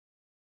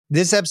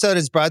This episode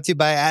is brought to you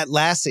by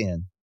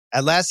Atlassian.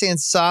 Atlassian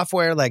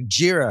software like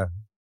Jira,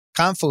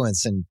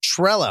 Confluence, and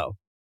Trello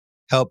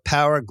help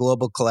power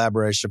global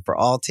collaboration for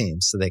all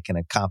teams so they can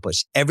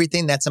accomplish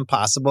everything that's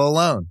impossible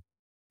alone.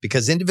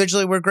 Because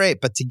individually we're great,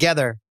 but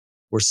together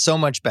we're so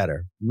much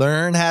better.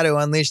 Learn how to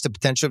unleash the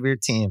potential of your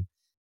team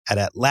at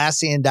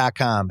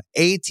Atlassian.com.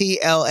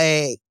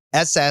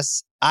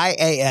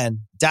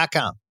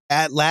 Atlassian.com.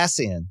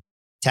 Atlassian.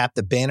 Tap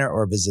the banner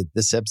or visit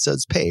this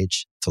episode's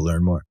page to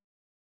learn more.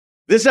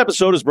 This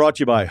episode is brought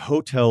to you by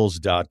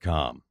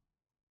Hotels.com.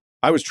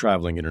 I was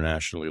traveling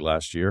internationally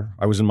last year.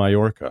 I was in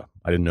Mallorca.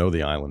 I didn't know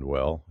the island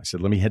well. I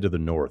said, let me head to the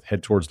north,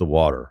 head towards the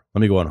water.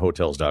 Let me go on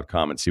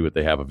Hotels.com and see what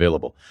they have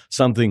available.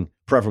 Something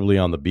preferably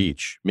on the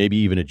beach, maybe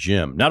even a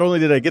gym. Not only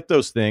did I get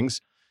those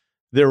things,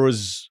 there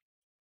was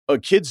a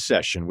kids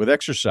session with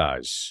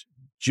exercise,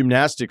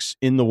 gymnastics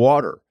in the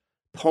water,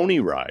 pony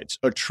rides,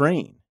 a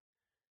train.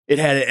 It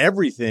had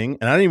everything,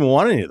 and I didn't even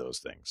want any of those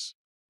things.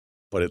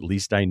 But at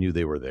least I knew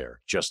they were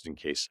there, just in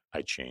case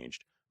I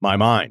changed my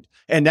mind.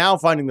 And now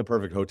finding the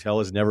perfect hotel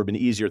has never been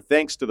easier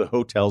thanks to the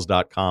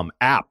Hotels.com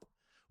app.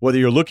 Whether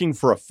you're looking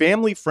for a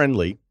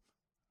family-friendly,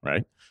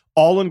 right,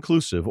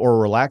 all-inclusive or a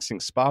relaxing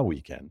spa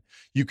weekend,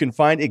 you can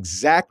find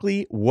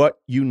exactly what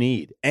you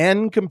need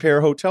and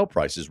compare hotel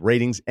prices,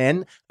 ratings,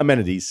 and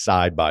amenities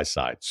side by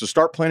side. So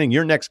start planning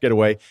your next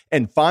getaway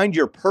and find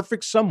your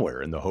perfect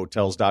somewhere in the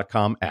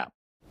Hotels.com app.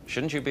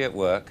 Shouldn't you be at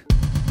work?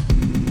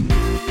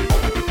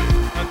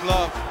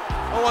 Love.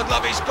 Oh, and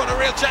Love, he's got a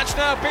real chance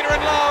now. Peter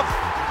and Love.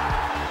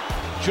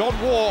 John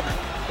Walk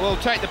will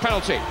take the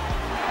penalty.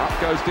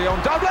 Up goes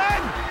Dion Dublin.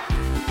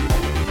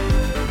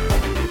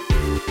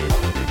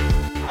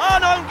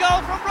 Unknown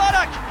goal from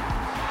Ruddock.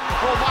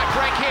 Ball might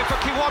break here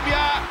for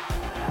Kiwabia.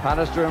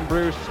 Bannister and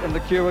Bruce in the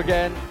queue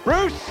again.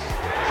 Bruce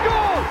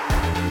scores.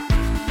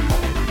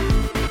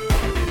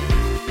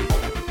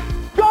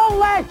 Go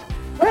leg!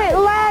 Hit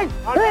leg!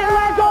 Hit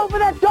leg over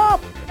the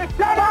top! Back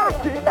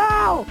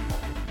now!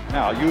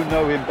 Now, you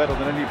know him better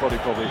than anybody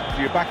probably.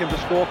 Do you back him to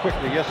score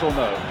quickly, yes or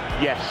no?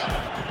 Yes.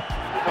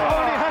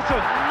 Oh, he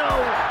hasn't! No!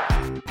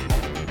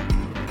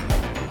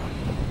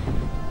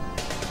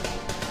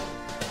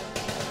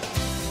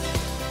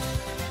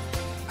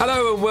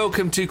 Hello and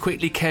welcome to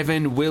Quickly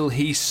Kevin, Will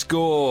He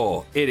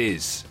Score? It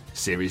is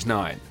Series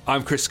 9.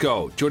 I'm Chris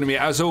Gold. Joining me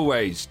as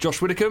always,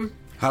 Josh Widdicombe.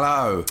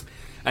 Hello.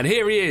 And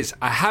here he is.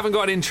 I haven't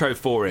got an intro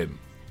for him,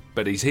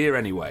 but he's here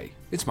anyway.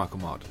 It's Michael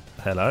Mard.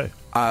 Hello.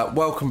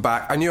 Welcome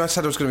back. I knew I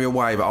said I was going to be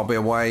away, but I'll be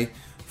away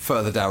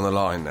further down the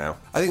line now.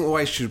 I think the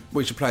way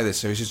we should play this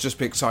series is just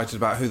be excited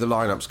about who the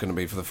lineup's going to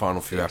be for the final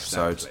few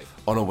episodes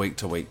on a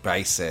week-to-week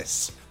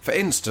basis. For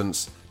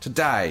instance,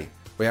 today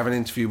we have an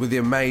interview with the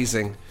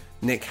amazing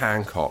Nick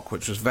Hancock,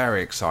 which was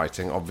very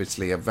exciting.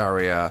 Obviously, a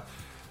very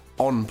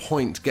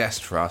on-point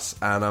guest for us.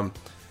 And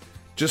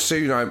just so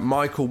you know,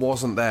 Michael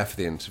wasn't there for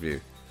the interview.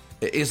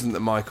 It isn't that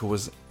Michael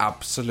was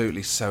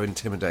absolutely so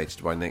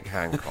intimidated by Nick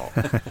Hancock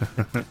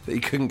that he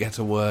couldn't get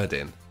a word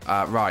in.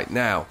 Right,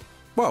 now,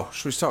 well,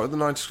 should we start with the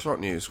 9 o'clock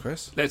news,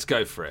 Chris? Let's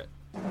go for it.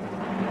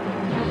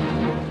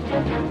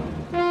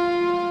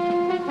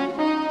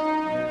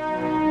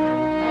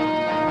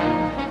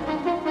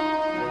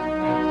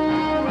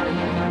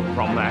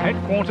 From the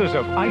headquarters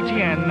of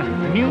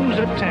ITN, News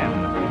at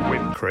 10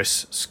 with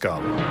Chris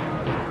Scull.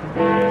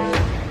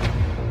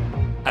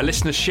 A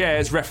listener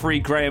shares referee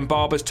Graham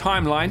Barber's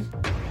timeline,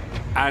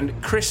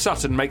 and Chris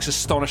Sutton makes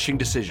astonishing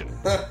decision.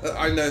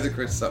 I know the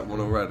Chris Sutton one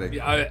already.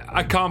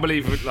 I can't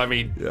believe it. I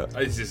mean,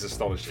 This is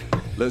astonishing.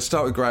 Let's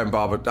start with Graham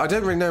Barber. I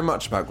don't really know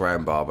much about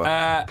Graham Barber.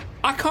 I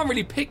can't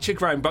really picture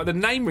Graham, but the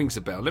name rings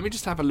a bell. Let me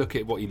just have a look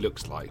at what he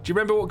looks like. Do you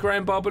remember what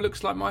Graham Barber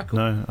looks like, Michael?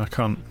 No, I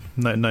can't.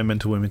 No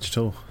mental image at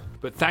all.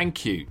 But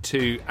thank you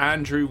to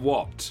Andrew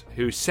Watt,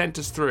 who sent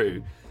us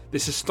through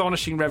this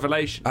astonishing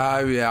revelation.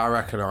 Oh, yeah, I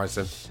recognise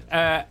him.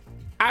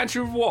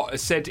 Andrew Watt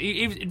has said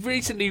he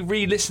recently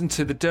re-listened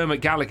to the Dermot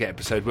Gallagher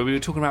episode where we were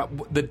talking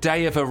about the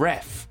day of a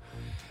ref.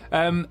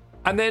 And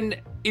then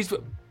he's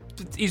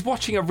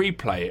watching a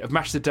replay of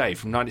Match of the Day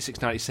from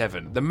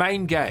 96-97. The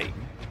main game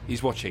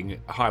he's watching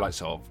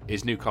highlights of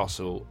is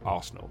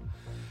Newcastle-Arsenal.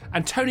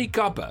 And Tony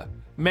Gubber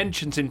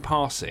mentions in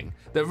passing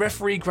that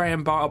referee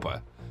Graham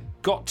Barber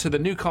got to the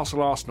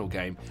Newcastle-Arsenal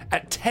game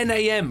at 10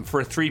 a.m.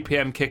 for a 3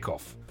 p.m.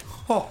 kickoff.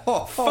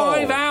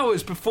 5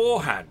 hours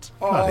beforehand.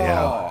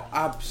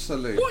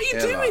 Absolutely. What are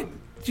you doing?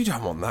 You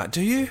don't want that,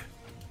 do you?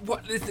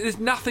 What? There's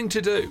nothing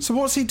to do. So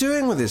what's he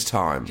doing with his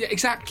time? Yeah,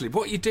 exactly.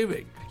 What are you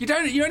doing?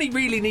 You only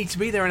really need to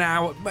be there an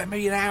hour,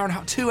 maybe an hour and a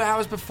half, 2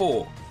 hours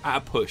before at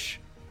a push.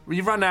 When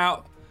you run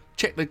out,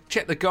 check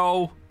the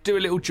goal, do a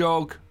little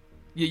jog,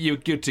 you're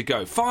good to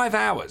go. 5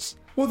 hours.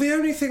 Well, the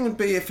only thing would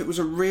be if it was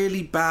a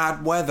really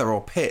bad weather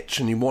or pitch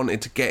and you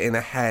wanted to get in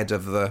ahead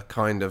of the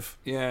kind of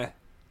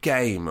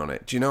game on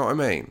it. Do you know what I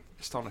mean?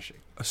 Astonishing.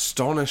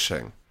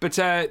 But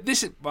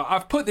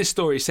I've put this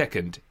story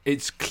second.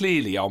 It's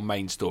clearly our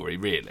main story,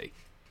 really.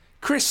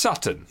 Chris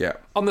Sutton,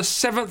 on the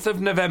 7th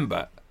of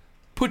November,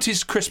 put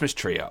his Christmas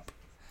tree up.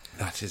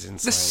 That is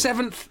insane. The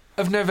 7th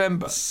of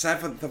November.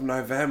 7th of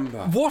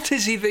November. What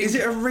is he thinking? Is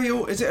it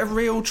a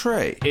real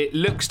tree? It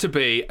looks to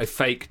be a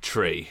fake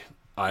tree.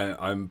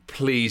 I'm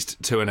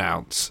pleased to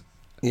announce.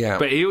 Yeah.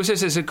 But he also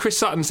says, and Chris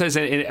Sutton says,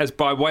 as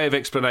by way of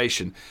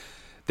explanation,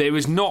 that it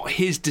was not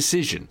his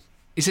decision.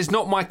 He says,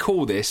 not my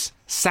call, this,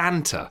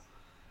 Santa.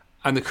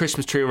 And the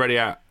Christmas tree already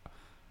out.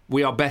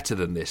 We are better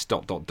than this, ...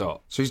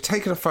 So he's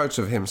taken a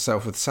photo of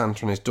himself with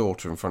Santa and his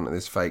daughter in front of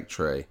this fake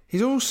tree.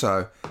 He's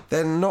also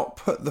then not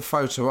put the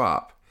photo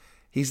up.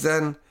 He's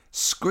then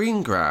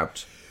screen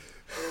grabbed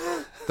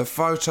the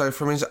photo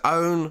from his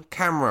own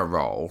camera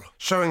roll,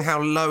 showing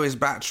how low his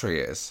battery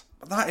is.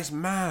 That is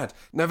mad.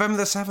 November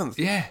the 7th.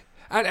 Yeah.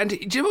 And do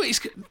you know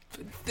what?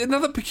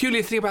 Another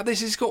peculiar thing about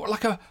this is he's got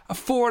like a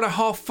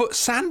 4.5 foot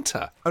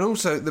Santa. And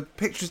also, the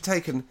picture's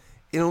taken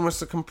in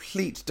almost a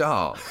complete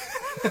dark.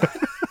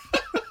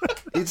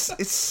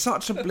 It's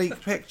such a bleak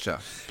picture.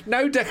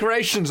 No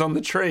decorations on the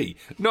tree.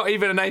 Not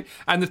even a name.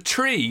 And the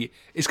tree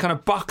is kind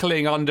of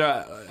buckling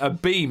under a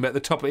beam at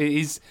the top.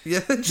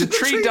 The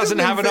tree doesn't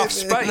have enough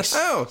space. In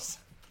the house.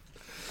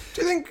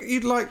 Do you think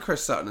you'd like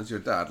Chris Sutton as your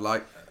dad?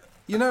 Like,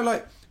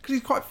 because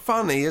he's quite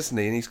funny, isn't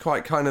he? And he's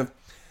quite kind of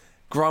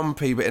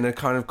grumpy, but in a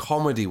kind of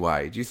comedy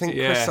way. Do you think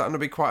Chris Sutton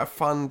would be quite a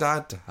fun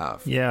dad to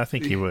have? Yeah, I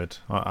think he would.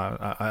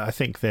 I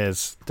think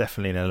there's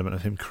definitely an element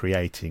of him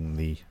creating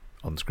the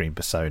on-screen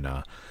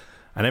persona.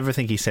 And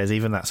everything he says,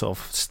 even that sort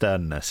of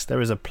sternness,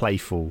 there is a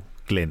playful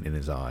glint in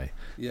his eye.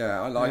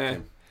 Yeah, I like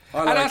him.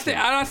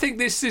 I think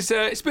this is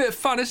it's a bit of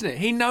fun, isn't it?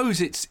 He knows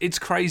it's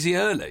crazy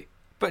early,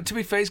 but to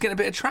be fair, he's getting a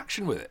bit of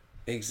traction with it.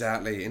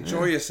 Exactly.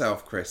 Enjoy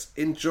yourself, Chris.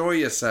 Enjoy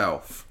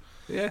yourself.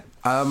 Yeah.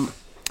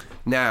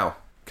 Now,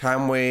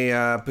 can we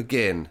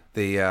begin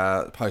the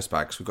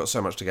postbags? We've got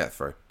so much to get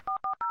through.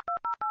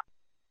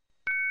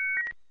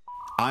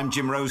 I'm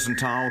Jim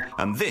Rosenthal,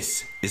 and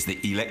this is the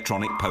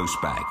Electronic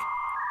Postbag.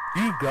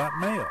 You've got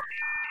mail.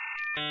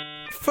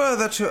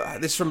 Further to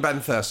this from Ben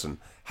Thurston.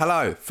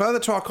 Hello.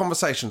 Further to our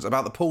conversations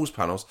about the pools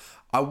panels,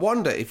 I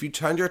wonder if you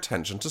turned your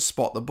attention to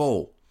Spot the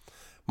Ball.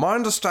 My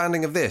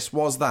understanding of this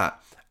was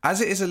that,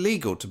 as it is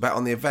illegal to bet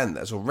on the event that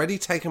has already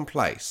taken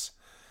place,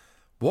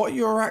 what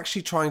you're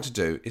actually trying to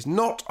do is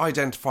not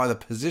identify the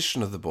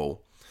position of the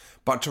ball,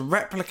 but to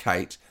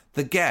replicate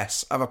the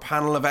guess of a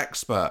panel of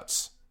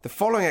experts. The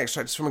following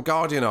extract is from a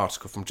Guardian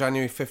article from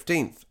January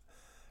 15th.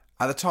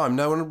 At the time,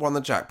 no one had won the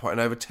jackpot in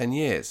over 10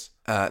 years.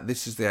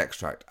 This is the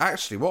extract.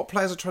 Actually, what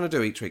players are trying to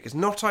do each week is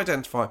not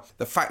identify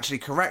the factually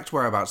correct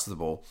whereabouts of the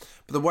ball,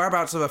 but the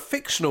whereabouts of a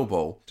fictional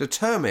ball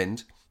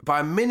determined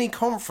by a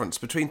mini-conference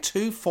between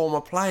two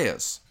former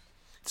players.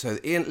 So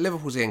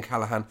Liverpool's Ian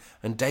Callaghan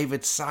and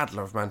David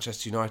Sadler of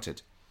Manchester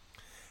United.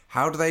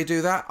 How do they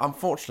do that?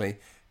 Unfortunately,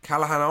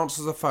 Callaghan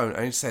answers the phone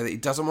only to say that he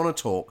doesn't want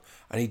to talk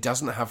and he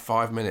doesn't have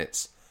 5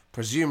 minutes.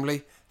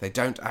 Presumably, they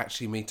don't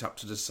actually meet up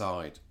to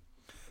decide.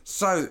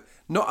 So,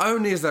 not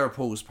only is there a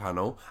pools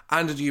panel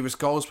and a dubious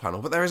goals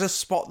panel, but there is a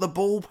Spot the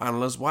Ball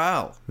panel as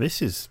well.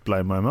 This is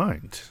blowing my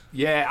mind.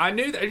 Yeah, I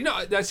knew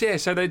that.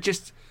 So they're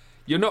just...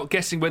 You're not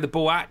guessing where the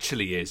ball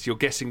actually is. You're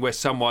guessing where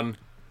someone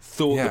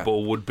thought the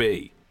ball would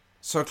be.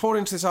 So,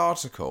 according to this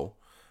article,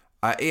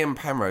 Ian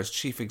Penrose,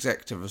 chief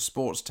executive of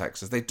Sports Tech,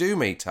 says they do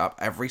meet up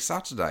every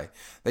Saturday.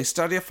 They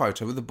study a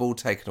photo with the ball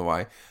taken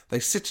away. They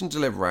sit and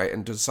deliberate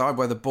and decide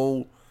where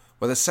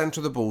the centre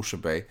of the ball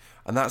should be,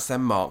 and that's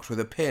then marked with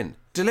a pin.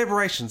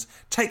 Deliberations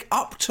take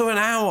up to an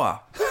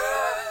hour.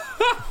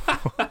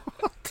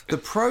 The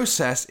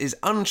process is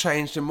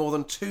unchanged in more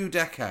than 2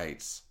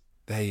 decades.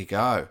 There you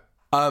go.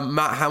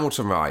 Matt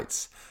Hamilton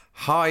writes,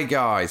 "Hi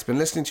guys, been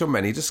listening to your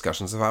many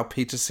discussions of how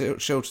Peter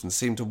Shilton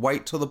seemed to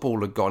wait till the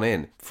ball had gone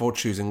in before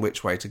choosing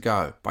which way to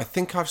go. But I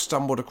think I've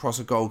stumbled across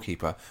a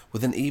goalkeeper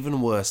with an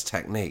even worse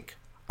technique.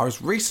 I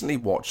was recently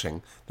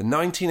watching the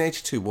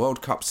 1982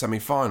 World Cup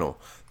semi-final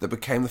that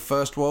became the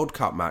first World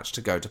Cup match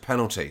to go to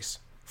penalties.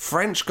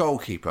 French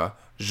goalkeeper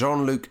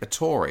Jean-Luc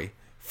Ettori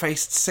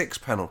faced 6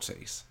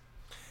 penalties.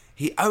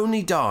 He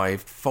only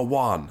dived for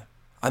 1,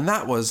 and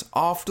that was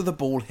after the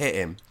ball hit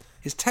him.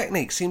 His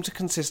technique seemed to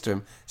consist of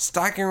him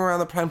staggering around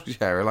the penalty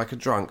area like a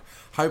drunk,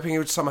 hoping he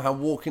would somehow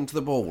walk into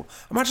the ball.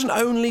 Imagine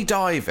only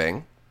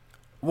diving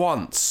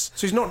once.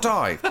 So he's not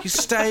dived. He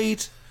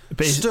stayed,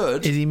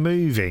 stood. Is he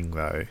moving,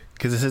 though?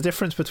 Because there's a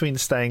difference between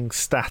staying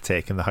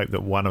static in the hope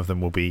that one of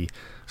them will be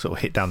sort of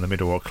hit down the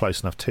middle or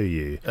close enough to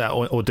you,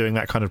 or doing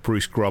that kind of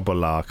Bruce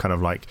Grobbelaar, kind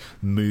of like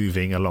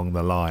moving along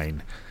the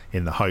line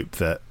in the hope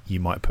that you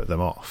might put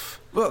them off.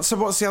 Well, so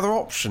what's the other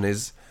option?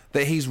 Is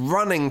that he's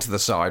running to the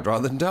side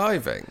rather than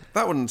diving?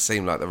 That wouldn't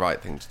seem like the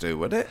right thing to do,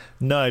 would it?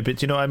 No, but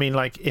do you know what I mean?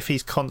 Like, if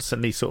he's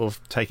constantly sort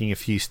of taking a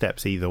few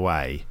steps either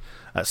way,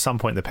 at some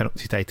point the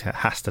penalty taker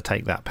has to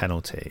take that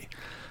penalty,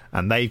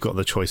 and they've got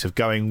the choice of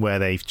going where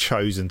they've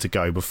chosen to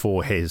go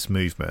before his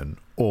movement,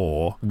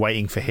 or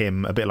waiting for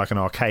him, a bit like an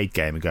arcade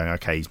game, and going,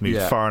 okay, he's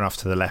moved far enough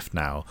to the left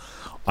now,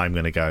 I'm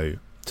going to go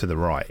to the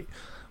right,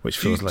 which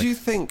feels like...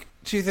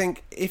 Do you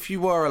think if you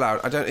were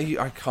allowed...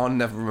 I can't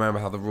never remember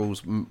how the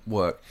rules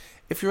work.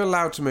 If you're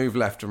allowed to move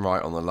left and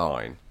right on the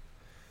line,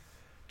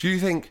 do you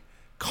think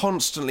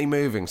constantly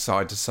moving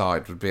side to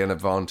side would be an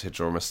advantage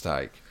or a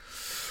mistake?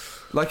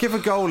 Like if a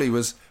goalie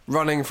was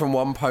running from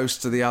one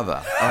post to the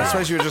other, I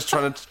suppose you're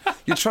trying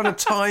to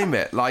time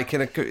it, like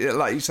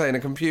like you say in a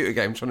computer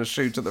game, trying to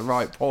shoot at the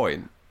right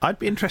point. I'd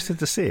be interested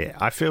to see it.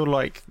 I feel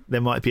like there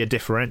might be a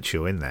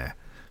differential in there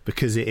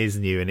because it is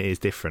new and it is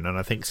different. And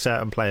I think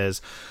certain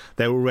players,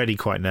 they're already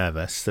quite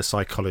nervous, the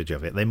psychology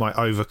of it. They might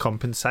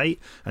overcompensate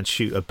and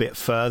shoot a bit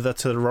further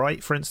to the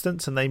right, for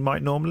instance, and they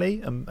might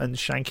normally and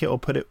shank it or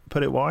put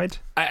it wide.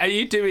 Are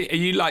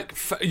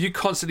you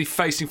constantly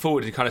facing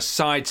forward and kind of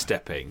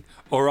sidestepping,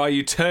 or are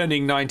you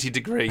turning 90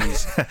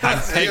 degrees and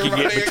pegging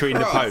it between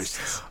the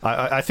posts?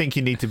 I think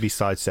you need to be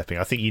sidestepping.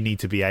 I think you need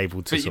to be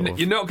able to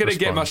You're not going to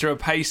get much of a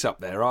pace up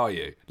there, are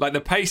you? Like,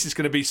 the pace is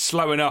going to be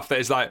slow enough that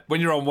it's like,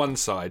 when you're on one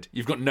side,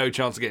 you've got no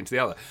chance of getting to the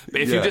other.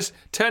 But if you just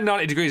turn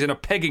 90 degrees and are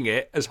pegging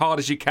it as hard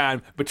as you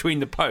can between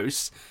the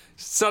posts,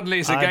 suddenly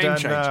it's a game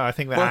changer. I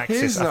think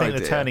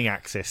the turning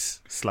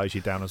axis slows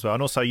you down as well.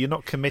 And also, you're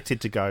not committed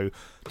to go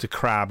to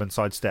crab and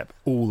sidestep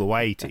all the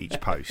way to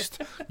each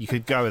post. You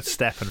could go a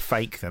step and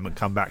fake them and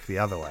come back the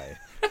other way.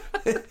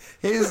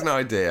 Here's an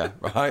idea,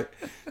 right?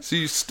 So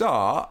you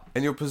start,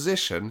 and your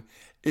position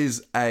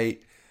is a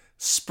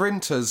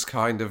sprinter's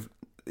kind of,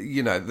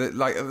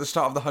 like at the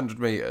start of the 100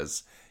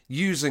 metres,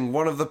 using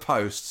one of the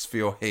posts for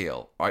your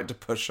heel, right, to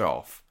push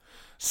off.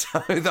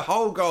 So the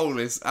whole goal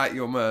is at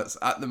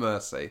the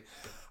mercy,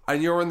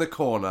 and you're in the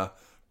corner,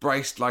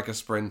 braced like a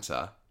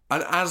sprinter.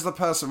 And as the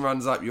person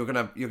runs up, you're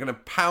gonna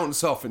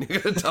pounce off and you're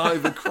gonna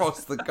dive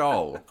across the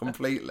goal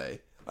completely.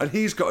 And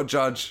he's got to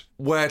judge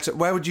where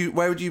would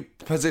you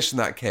position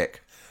that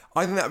kick.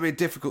 I think that would be a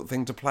difficult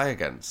thing to play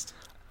against.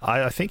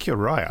 I think you're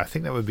right. I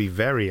think that would be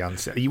very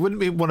unsafe. You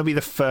wouldn't want to be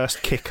the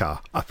first kicker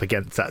up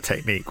against that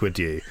technique, would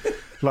you?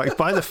 Like,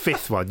 by the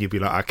fifth one, you'd be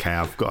like, okay,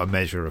 I've got a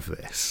measure of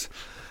this.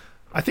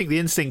 I think the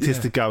instinct is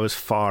to go as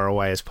far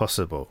away as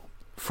possible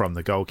from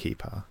the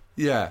goalkeeper.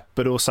 Yeah.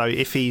 But also,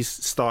 if he's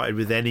started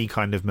with any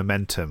kind of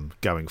momentum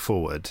going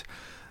forward,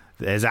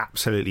 there's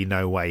absolutely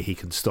no way he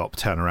can stop,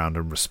 turn around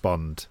and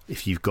respond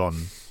if you've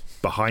gone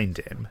behind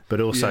him. But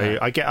also,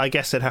 I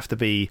guess there'd have to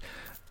be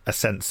a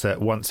sense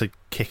that once a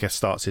kicker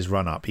starts his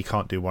run up, he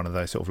can't do one of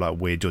those sort of like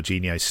weird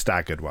Jorginho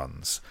staggered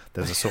ones.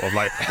 There's a sort of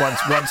like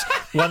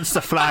once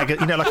the flag,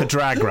 like a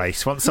drag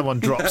race. Once someone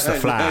drops the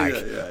flag,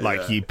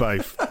 you're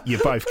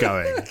both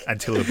going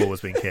until the ball has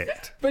been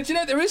kicked. But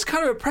there is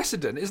kind of a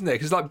precedent, isn't there?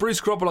 Because like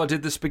Bruce Grobbelaar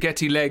did the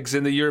spaghetti legs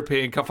in the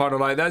European Cup final,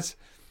 like that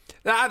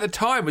at the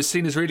time was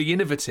seen as really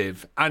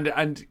innovative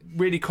and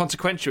really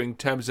consequential in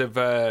terms of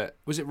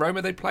was it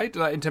Roma they played,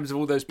 like, in terms of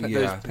all those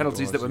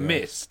penalties that were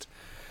missed.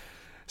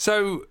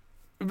 So,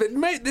 but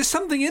mate, there's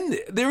something in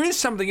this. There is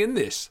something in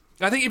this.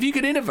 I think if you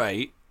could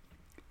innovate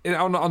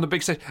on the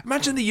big stage,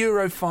 imagine the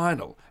Euro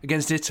final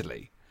against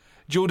Italy.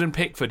 Jordan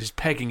Pickford is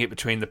pegging it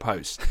between the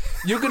posts.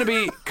 You're going to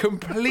be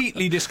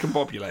completely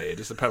discombobulated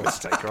as the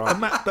penalty taker,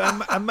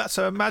 right?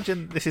 So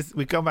imagine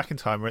we've gone back in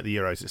time. We're at the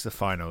Euros. It's the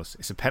finals.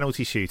 It's a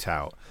penalty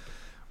shootout.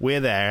 We're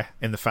there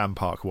in the fan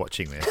park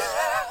watching this.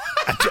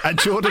 And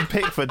Jordan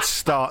Pickford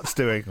starts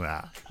doing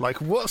that. Like,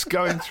 what's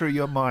going through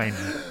your mind?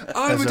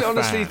 I would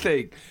honestly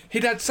think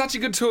he'd had such a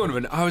good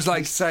tournament. I was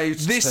like,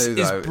 this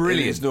is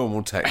brilliant. In his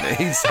normal technique.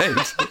 He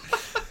saved.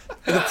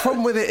 The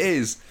problem with it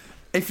is,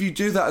 if you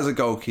do that as a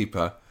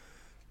goalkeeper,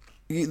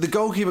 the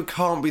goalkeeper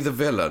can't be the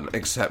villain,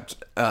 except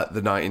at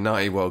the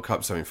 1990 World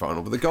Cup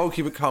semi-final. But the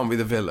goalkeeper can't be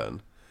the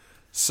villain.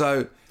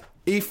 So,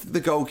 if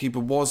the goalkeeper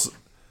was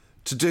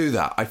to do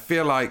that, I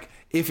feel like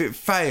if it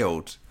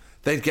failed,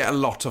 they'd get a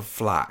lot of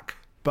flack.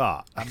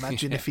 But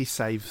imagine if he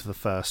saves the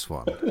first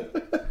one.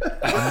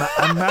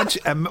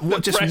 Imagine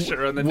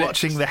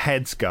watching the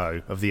heads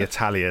go of the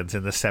Italians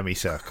in the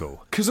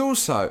semicircle. Because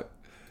also,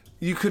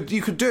 you could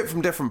do it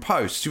from different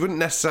posts. You wouldn't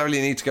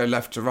necessarily need to go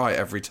left to right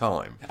every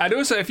time. And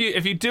also, if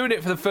you're doing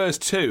it for the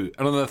first two,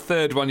 and on the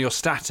third one you're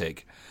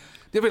static,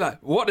 you'll be like,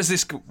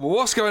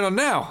 what's going on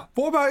now?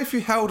 What about if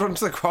you held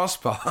onto the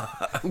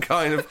crossbar and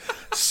kind of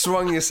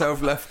swung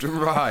yourself left and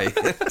right?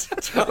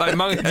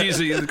 Like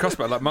using the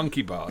crossbar, like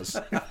monkey bars.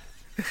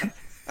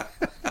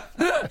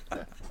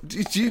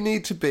 Do you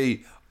need to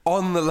be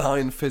on the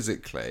line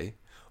physically?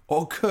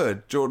 Or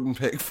could Jordan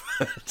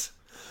Pickford,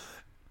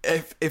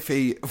 if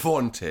he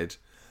wanted,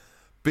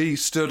 be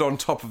stood on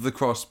top of the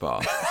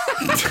crossbar?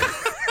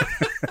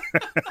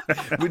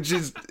 Which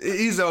is,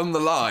 he's on the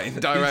line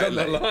directly. He's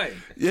on the line.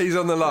 Yeah, he's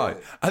on the line.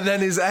 And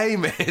then his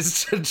aim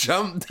is to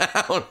jump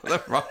down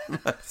the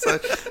right. So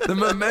the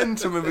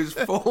momentum of his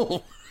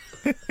fall.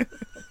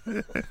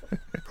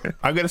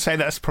 I'm going to say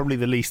that's probably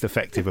the least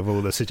effective of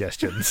all the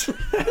suggestions.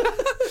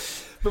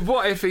 But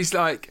what if he's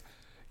like,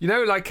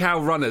 like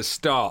how runners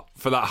start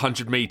for that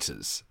 100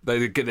 metres?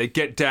 They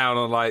get down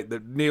on they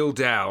kneel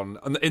down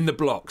in the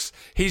blocks.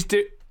 He's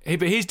doing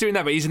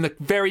that, but he's in the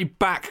very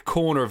back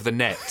corner of the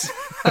net.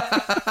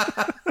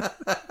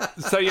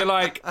 So you're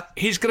like,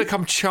 he's going to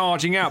come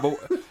charging out, but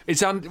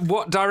it's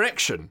what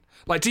direction?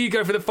 Like, do you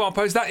go for the far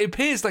post? That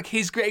appears like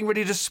he's getting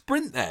ready to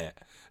sprint there.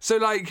 So,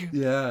 like...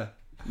 Yeah,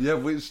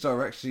 which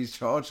direction he's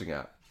charging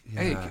at?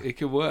 Hey, it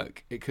could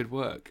work. It could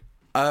work.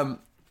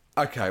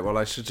 Okay, well,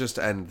 I should just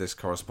end this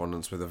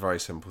correspondence with a very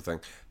simple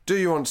thing. Do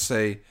you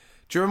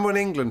remember when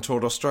England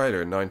toured Australia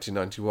in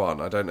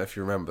 1991? I don't know if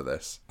you remember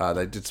this.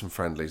 They did some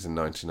friendlies in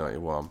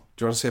 1991.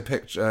 Do you want to see a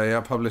picture,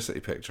 a publicity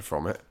picture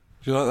from it?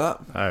 Do you like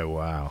that? Oh,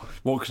 wow.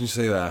 What can you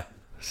see there?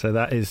 So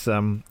that is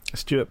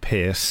Stuart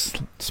Pearce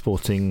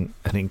sporting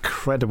an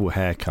incredible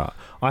haircut.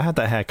 I had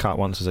that haircut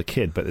once as a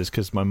kid, but it's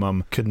because my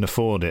mum couldn't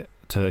afford it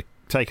to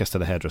take us to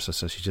the hairdresser,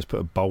 so she just put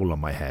a bowl on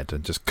my head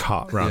and just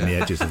cut around the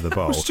edges of the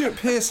bowl. Well, Stuart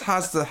Pearce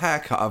has the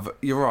haircut of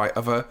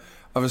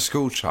a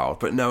school child,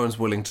 but no one's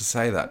willing to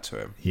say that to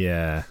him.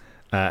 Yeah.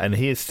 And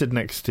he is stood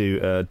next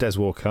to Des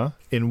Walker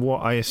in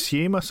what I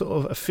assume are sort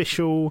of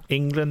official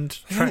England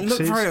tracksuits. They don't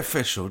look very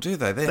official, do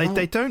they?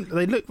 They don't.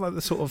 They look like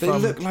the sort of... They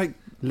look like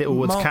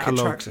Littlewood's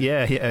catalogue. Tracksuit.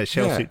 Yeah,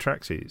 shell suit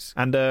tracksuits.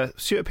 And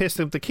Stuart Pearce,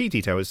 the key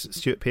detail is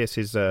Stuart Pearce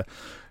is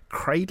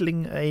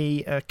cradling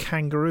a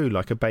kangaroo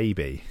like a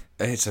baby.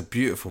 It's a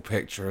beautiful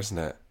picture, isn't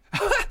it?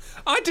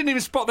 I didn't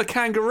even spot the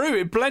kangaroo.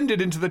 It blended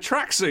into the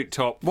tracksuit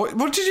top. What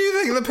did you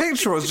think the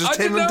picture was? Just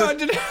him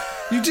and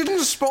You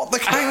didn't spot the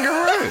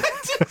kangaroo.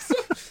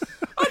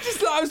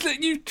 I was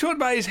you talking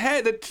about his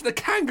hair. The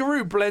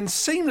kangaroo blends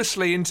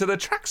seamlessly into the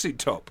tracksuit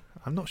top.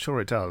 I'm not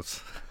sure it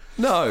does.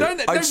 No,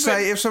 I'd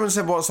say if someone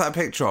said, "What's that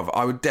picture of?"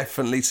 I would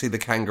definitely see the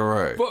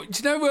kangaroo. Well,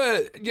 do you know?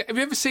 Have you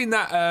ever seen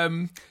that?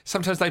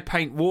 Sometimes they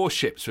paint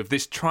warships with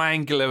this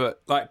triangular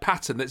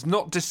pattern that's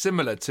not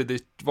dissimilar to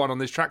this one on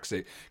this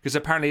tracksuit, because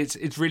apparently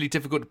it's really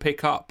difficult to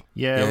pick up.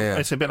 Yeah.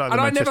 It's a bit like the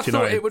Manchester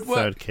United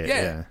third kit.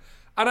 Yeah,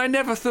 and I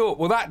never thought,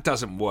 well, that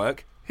doesn't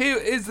work. Here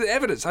is the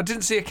evidence. I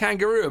didn't see a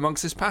kangaroo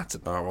amongst this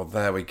pattern. Oh well,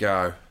 there we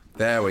go.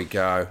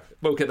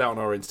 We'll get that on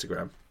our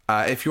Instagram.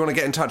 If you want to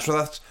get in touch with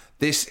us,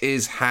 this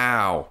is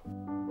how.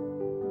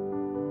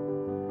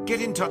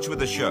 Get in touch with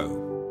the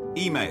show.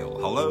 Email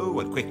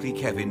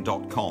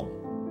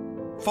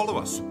hello@quicklykevin.com. Follow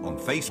us on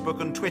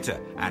Facebook and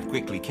Twitter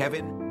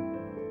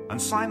 @quicklykevin.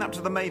 And sign up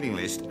to the mailing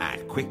list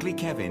at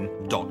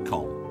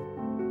quicklykevin.com.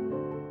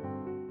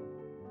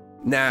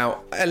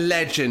 Now, a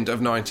legend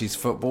of 90s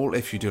football,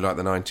 if you do like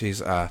the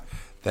 90s,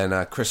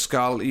 then Chris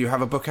Scull, you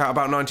have a book out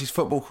about 90s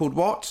football called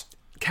what?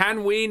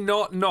 Can We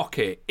Not Knock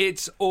It?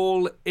 It's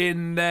all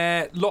in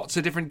there. Lots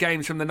of different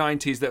games from the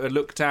 90s that were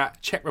looked at.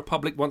 Czech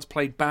Republic once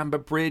played Bamber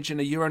Bridge in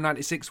a Euro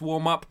 96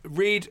 warm-up.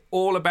 Read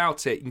all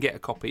about it. You can get a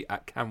copy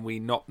at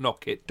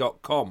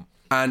canwenotknockit.com.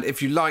 And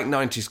if you like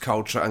 90s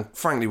culture, and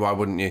frankly, why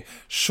wouldn't you?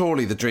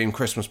 Surely the dream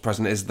Christmas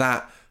present is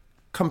that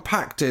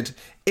compacted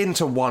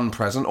into one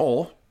present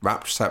or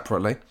wrapped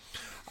separately.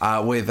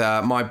 With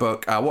my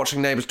book,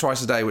 Watching Neighbours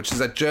Twice a Day, which is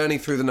a journey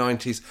through the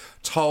 90s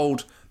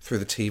told through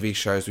the TV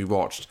shows we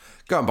watched.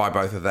 Go and buy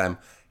both of them.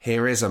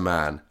 Here is a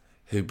man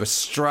who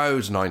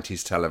bestrode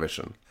 90s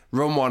television.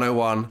 Room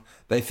 101,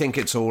 They Think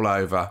It's All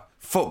Over,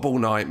 Football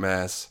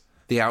Nightmares,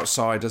 The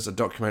Outsiders, a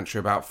documentary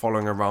about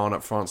following Iran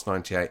at France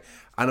 98,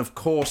 and of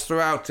course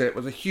throughout it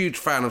was a huge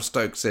fan of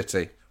Stoke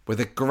City, with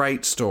a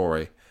great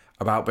story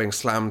about being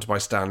slammed by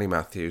Stanley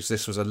Matthews.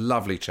 This was a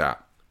lovely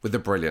chat with the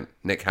brilliant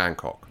Nick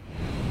Hancock.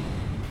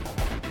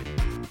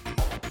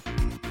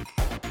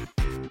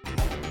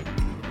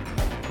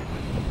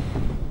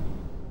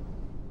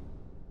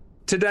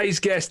 Today's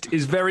guest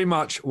is very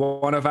much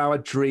one of our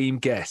dream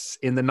guests.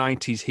 In the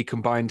 90s, he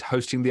combined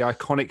hosting the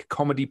iconic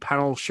comedy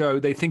panel show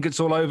They Think It's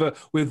All Over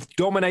with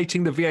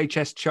dominating the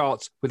VHS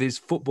charts with his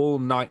Football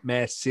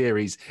Nightmare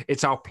series.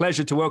 It's our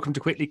pleasure to welcome to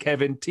Quickly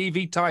Kevin,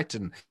 TV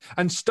Titan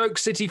and Stoke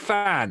City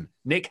fan,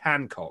 Nick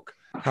Hancock.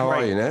 How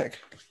are you, Nick?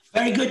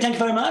 Very good, thank you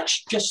very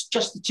much. Just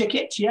the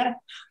ticket, yeah.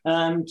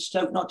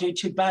 Stoke not doing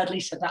too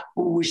badly, so that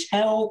always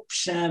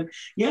helps.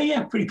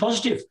 Pretty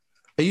positive.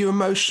 Are you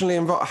emotionally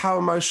involved? How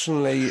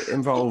emotionally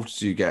involved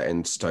do you get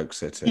in Stoke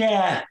City?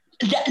 Yeah,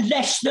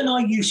 less than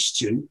I used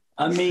to.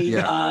 I mean,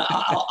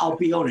 I'll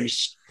be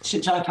honest.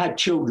 Since I've had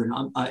children,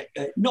 not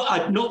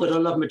that I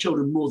love my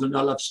children more than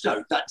I love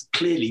Stoke. That's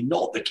clearly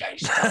not the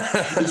case.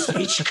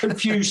 It's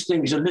confused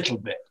things a little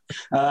bit.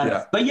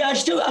 But yeah, I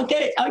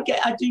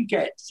do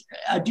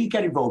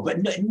get involved, but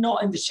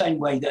not in the same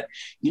way that,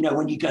 you know,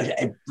 when you go to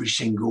every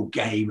single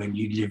game and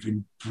you live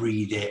and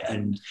breathe it,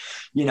 and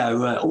you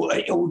know,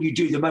 all you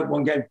do the moment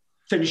one game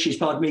finishes,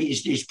 pardon me,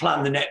 is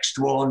plan the next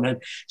one,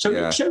 and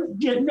not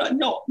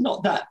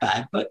that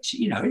bad, but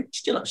you know, it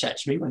still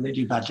upsets me when they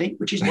do badly,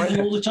 which is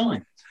happening all the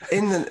time.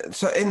 In the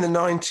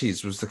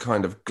 90s was the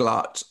kind of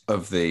glut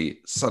of the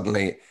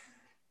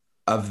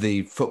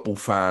football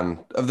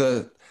fan, of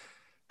the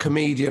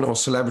comedian or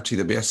celebrity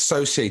that be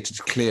associated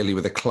clearly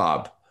with a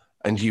club,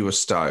 and you were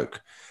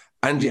Stoke,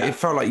 and it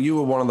felt like you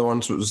were one of the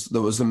ones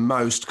that was the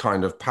most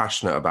kind of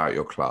passionate about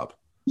your club.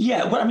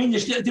 Yeah, well, I mean,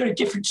 there are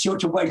different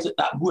sorts of ways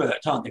that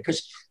worked, aren't there?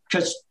 Because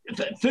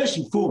first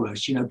and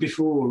foremost, you know,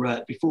 before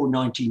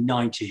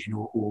 1990 and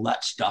all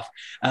that stuff,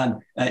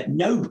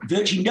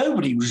 virtually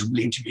nobody was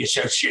willing to be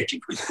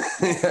associated with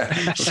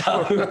it.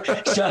 So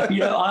you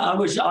know, I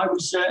was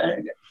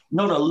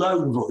not a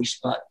lone voice,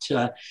 but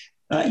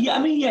Yeah, I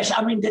mean, yes.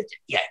 I mean,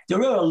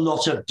 there are a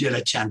lot of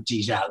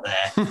dilettantes out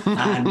there.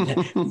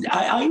 And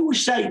I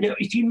always say, that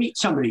if you meet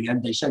somebody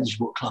and they say they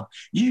support a club,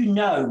 you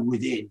know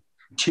within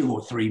 2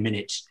 or 3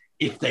 minutes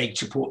if they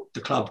support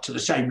the club to the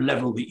same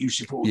level that you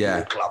support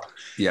your club.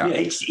 Yeah.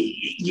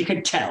 You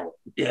can tell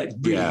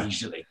really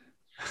easily.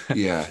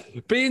 Yeah.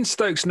 Being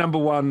Stoke's number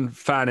one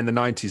fan in the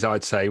 90s,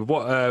 I'd say,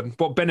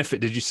 what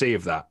benefit did you see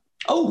of that?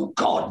 Oh,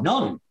 God,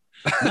 none.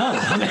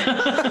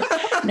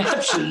 No,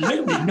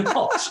 absolutely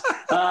not.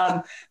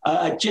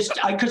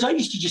 Because I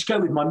used to just go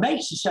with my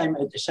mates the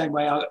same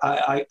way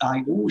I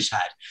always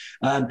had.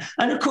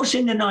 And of course,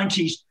 in the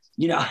 90s,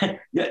 you know,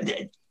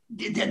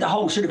 the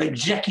whole sort of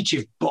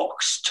executive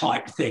box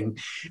type thing,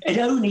 it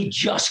only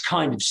just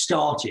kind of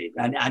started,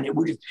 and it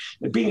would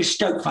have, being a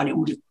Stoke fan, it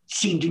would have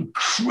seemed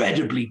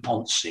incredibly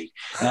poncy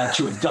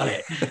to have done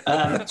it.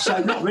 So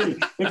not really.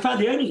 In fact,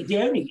 the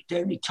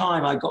only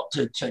time I got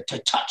to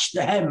touch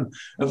the hem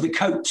of the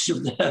coats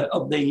of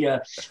the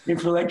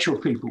influential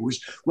people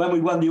was when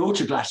we won the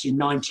Autoglass in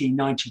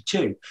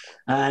 1992,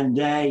 and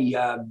they.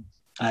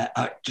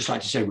 I'd just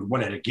like to say we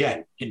won it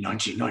again in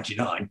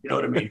 1999. You know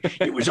what I mean?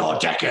 It was our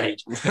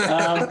decade.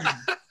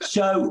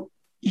 So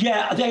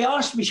yeah, they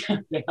asked me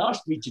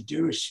to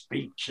do a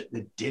speech at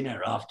the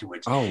dinner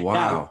afterwards. Oh wow.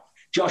 Now,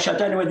 Josh, I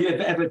don't know whether you've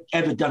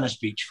ever done a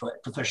speech for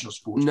professional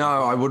sports.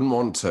 No, I wouldn't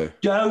want to.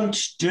 Don't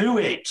do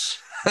it.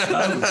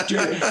 Don't do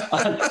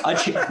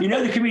it. You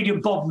know, the comedian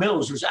Bob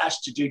Mills was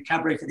asked to do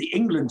cabaret for the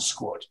England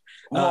squad.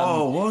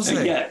 Oh, was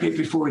he? Yeah,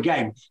 before a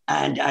game,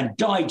 and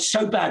died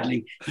so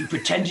badly he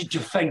pretended to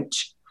faint.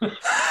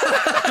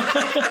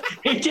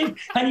 He did,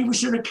 and he was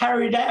sort of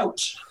carried out.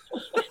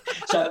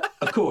 So,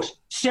 of course,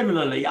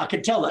 similarly, I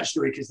can tell that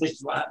story because this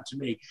is what happened to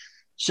me.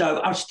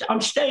 So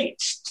I'm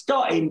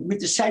starting with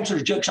the same sort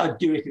of jokes I'd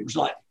do if it was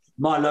like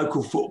my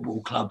local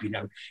football club, you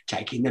know,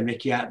 taking the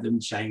mickey out of them,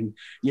 saying,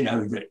 you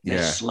know, that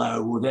they're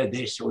slow or they're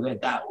this or they're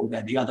that or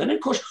they're the other. And of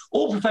course,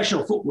 all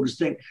professional footballers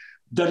think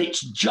that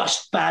it's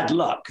just bad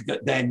luck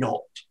that they're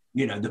not,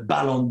 you know, the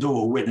Ballon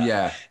d'Or winner.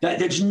 Yeah. That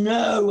there's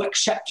no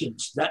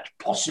acceptance that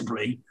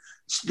possibly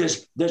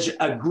there's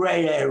a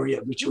grey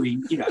area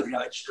between, you know,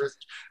 it's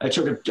just a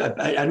sort of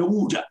an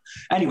order.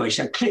 Anyway,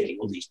 so clearly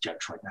all these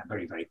jokes went down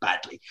very, very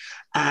badly.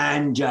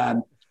 And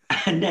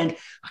then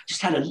I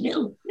just had a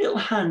little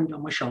hand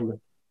on my shoulder,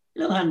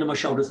 and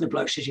the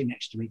bloke sitting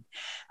next to me.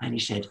 And he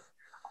said,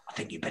 I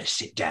think you better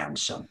sit down,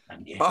 son.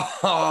 And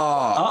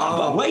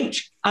but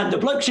wait, and the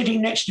bloke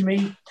sitting next to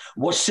me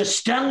was Sir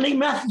Stanley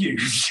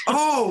Matthews.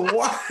 Oh,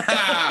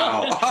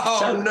 wow. Oh,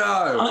 so,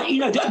 no. You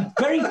know,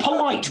 very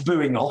polite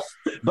booing off,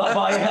 but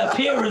by a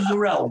peer of the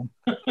realm.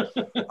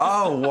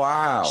 Oh,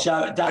 wow.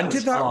 So that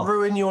did that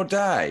ruin your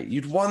day?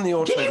 You'd won the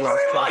Autoglass. Did it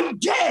ruin my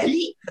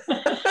day?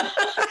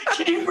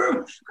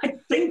 I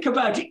think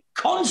about it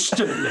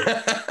constantly.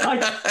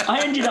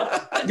 I ended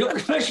up,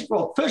 first of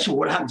all,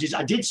 what happened is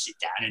I did sit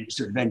down and it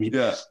sort of ended.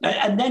 Yeah.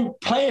 And then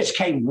players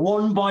came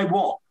one by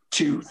one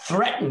to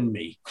threaten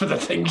me for the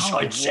things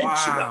I'd said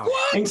to them,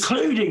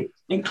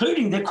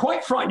 including the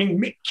quite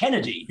frightening Mick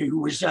Kennedy, who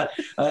was a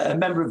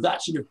member of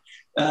that sort of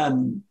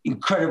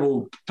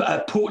incredible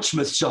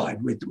Portsmouth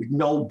side with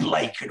Noel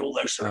Blake and all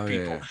those sort of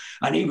people. Yeah.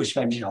 And he was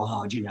famous,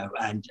 hard,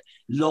 and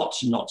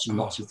lots and lots and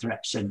lots of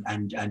threats and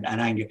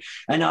anger.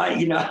 And I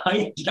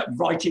ended up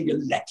writing a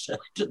letter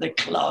to the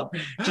club,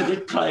 to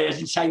the players,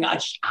 and saying, I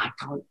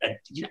can't,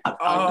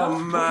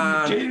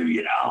 I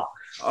do,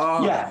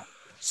 Yeah.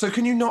 So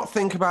can you not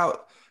think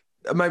about,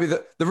 maybe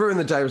the ruin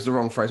the day was the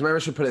wrong phrase. Maybe I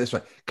should put it this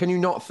way. Can you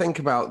not think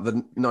about the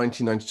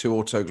 1992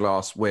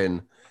 Autoglass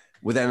win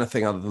with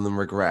anything other than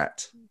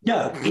regret?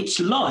 No, it's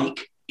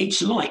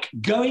like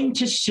going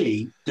to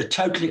see the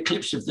total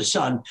eclipse of the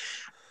sun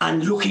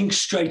and looking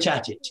straight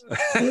at it.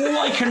 All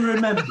I can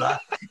remember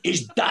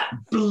is that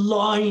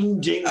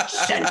blinding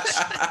sense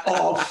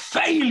of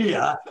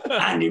failure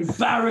and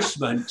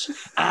embarrassment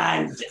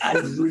and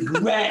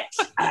regret.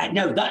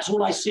 No, that's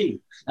all I see.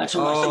 That's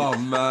all I see. Oh,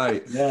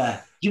 mate.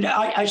 Yeah.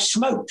 I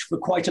smoked for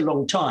quite a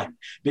long time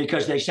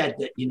because they said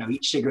that,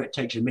 each cigarette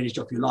takes a minute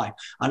off your life.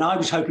 And I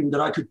was hoping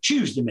that I could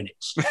choose the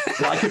minutes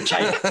that I could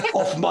take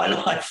off my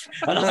life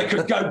and I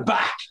could go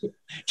back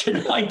to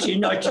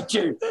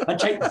 1992 and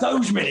take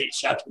those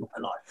minutes out of my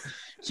life.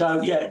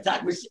 So, yeah,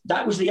 that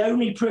was the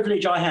only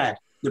privilege I had,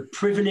 the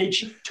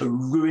privilege to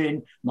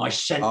ruin my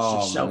sense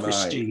of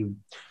self-esteem.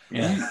 Mate.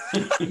 Yeah.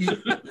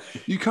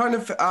 you kind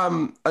of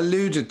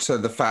alluded to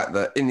the fact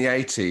that in the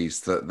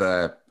 80s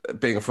that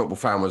being a football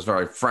fan was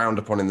very frowned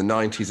upon. In the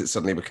 90s, it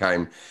suddenly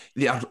became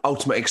the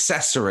ultimate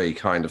accessory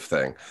kind of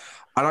thing.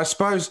 And I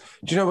suppose,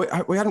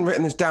 we hadn't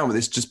written this down, but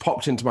this just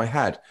popped into my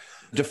head.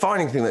 The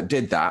defining thing that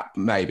did that,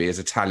 maybe, is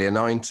Italia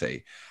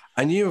 90.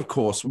 And you, of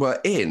course,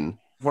 were in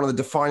one of the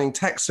defining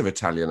texts of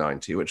Italia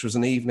 90, which was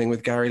An Evening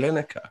with Gary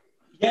Lineker.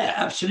 Yeah,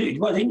 absolutely.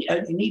 Well, An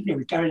Evening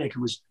with Gary Lineker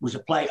was a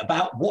play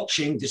about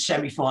watching the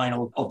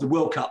semi-final of the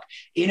World Cup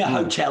in a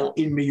hotel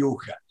in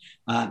Mallorca.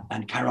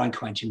 And Caroline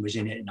Quentin was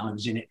in it, and I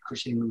was in it,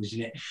 Chris Ingram was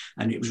in it,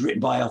 and it was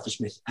written by Arthur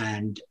Smith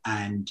and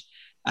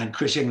and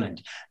Chris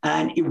England.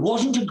 And it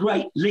wasn't a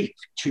great leap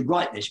to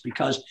write this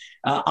because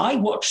I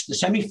watched the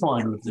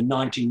semi-final of the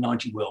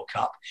 1990 World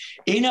Cup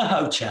in a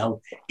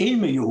hotel in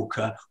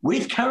Mallorca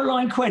with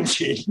Caroline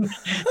Quentin,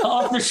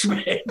 Arthur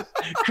Smith,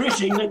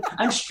 Chris England,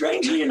 and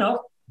strangely enough,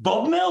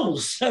 Bob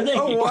Mills. So there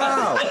you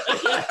wow.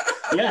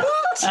 go.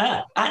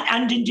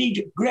 And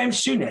indeed, Graham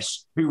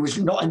Souness, who was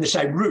not in the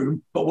same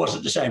room, but was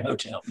at the same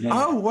hotel. Yeah.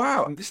 Oh,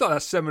 wow. It's like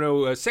that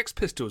seminal Sex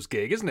Pistols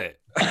gig, isn't it?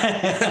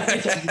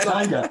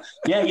 Kinda.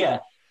 Yeah.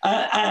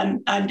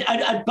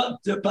 But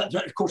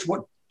of course,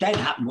 what then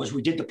happened was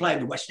we did the play in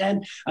the West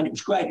End, and it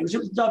was great. It was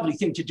a lovely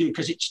thing to do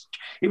because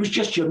it was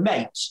just your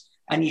mates.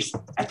 And as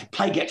the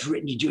play gets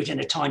written, you do it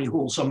in a tiny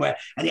hall somewhere,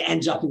 and it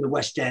ends up in the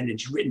West End, and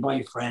it's written by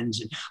your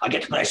friends. And I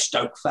get to play a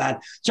Stoke fan,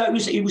 so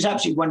it was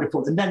absolutely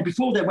wonderful. And then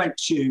before they went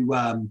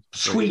to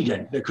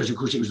Sweden, because of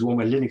course it was the one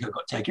where Lineker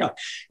got taken off.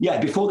 Yeah,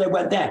 before they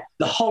went there,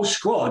 the whole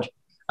squad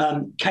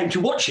came to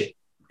watch it.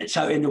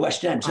 So in the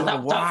West End, so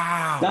that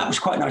was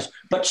quite nice.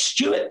 But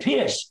Stuart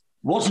Pearce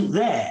wasn't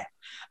there.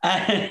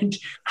 And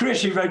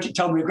Chris, who wrote it,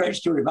 told me a great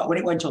story about when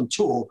it went on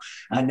tour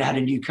and they had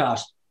a new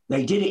cast.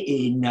 They did it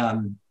in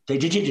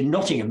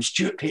Nottingham.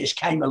 Stuart Pearce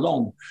came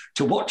along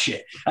to watch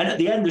it. And at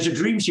the end, there's a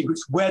dream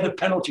sequence where the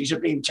penalties are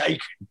being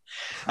taken.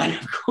 And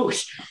of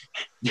course,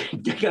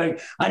 they're going,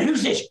 and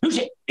who's this? Who's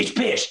it? It's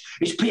Pearce.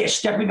 It's Pearce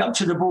stepping up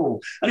to the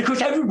ball. And of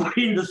course,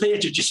 everybody in the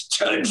theatre just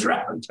turns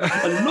around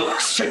and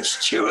looks at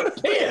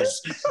Stuart Pearce.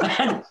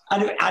 And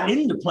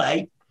in the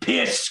play,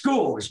 Pearce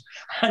scores.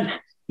 And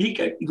we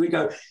go,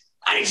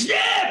 and it's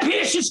there,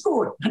 Pearce has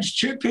scored. And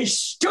Stuart Pearce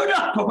stood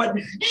up and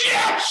went,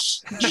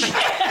 yes!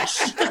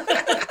 Yes!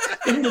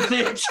 In the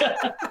theatre,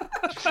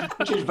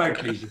 which is very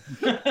pleasing.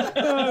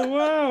 Oh,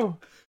 wow.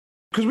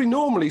 Because we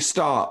normally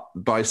start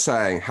by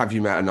saying, have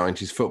you met a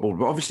 90s footballer?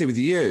 But obviously with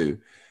you,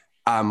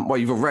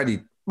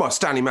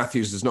 Stanley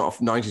Matthews is not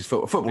a 90s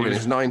football in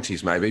his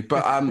 90s maybe,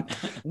 but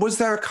was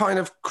there a kind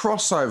of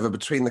crossover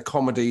between the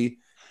comedy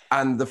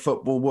and the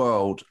football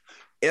world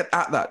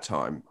at that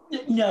time?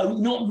 No,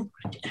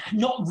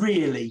 not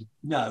really.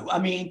 No, I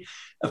mean,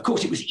 of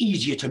course, it was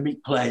easier to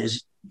meet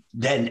players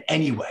then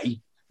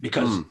anyway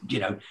because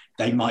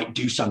they might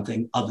do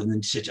something other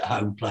than sit at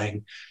home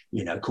playing,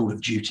 Call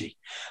of Duty.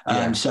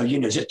 So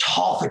there's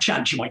half a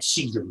chance you might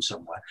see them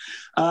somewhere.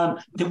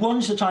 The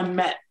ones that I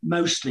met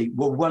mostly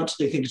were once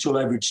They Think It's All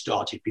Over had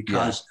started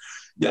because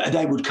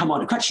they would come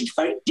on. Actually, it's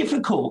very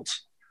difficult.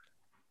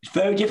 It's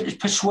very difficult to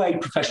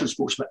persuade professional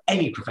sportsmen,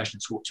 any professional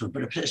sportsman,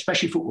 but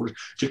especially footballers,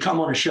 to come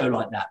on a show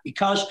like that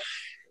because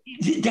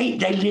they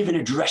live in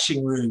a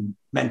dressing room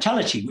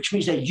mentality, which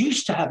means they're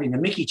used to having the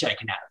mickey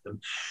taken out of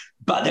them,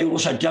 but they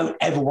also don't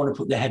ever want to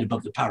put their head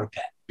above the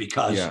parapet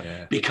because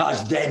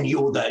then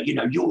you're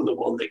the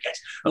one that gets,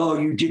 oh,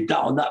 you did that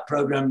on that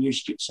program, you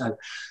skipped so.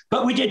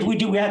 But we had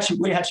some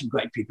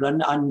great people,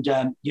 and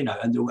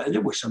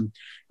there were some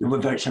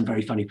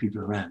very funny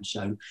people around.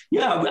 So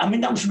yeah, I mean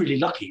that was really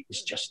lucky. It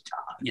was just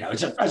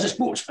as a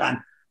sports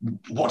fan,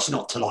 what's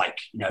not to like?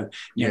 To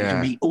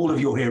meet all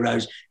of your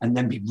heroes and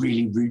then be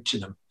really rude to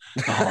them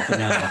for half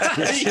an hour.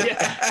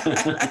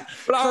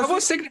 Well, I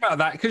was thinking about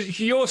that because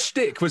your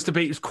shtick was to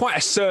be quite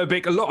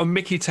acerbic, a lot of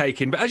Mickey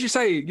taking. But as you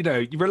say,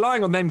 you're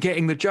relying on them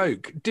getting the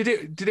joke. Did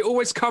it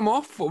always come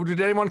off, or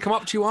did anyone come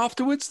up to you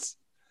afterwards?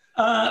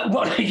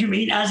 What you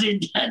mean, as in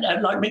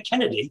like Mick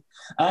Kennedy?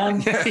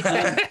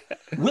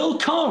 Will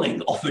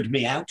Carling offered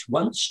me out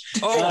once.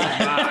 Well,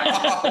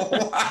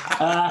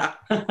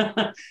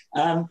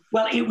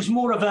 it was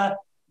more of a,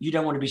 you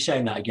don't want to be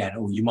saying that again,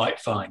 or you might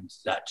find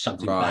that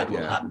something bad will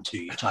happen to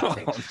you type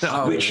thing,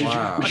 which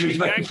was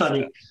very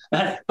funny.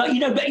 But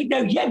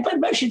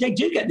mostly they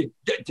do get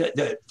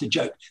the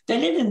joke. They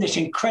live in this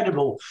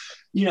incredible,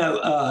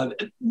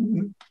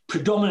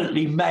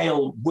 predominantly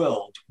male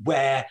world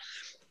where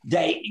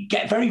they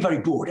get very, very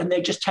bored and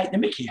they just take the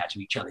mickey out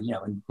of each other,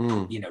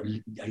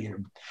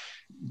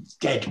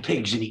 dead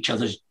pigs in each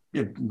other's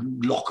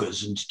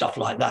lockers and stuff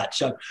like that.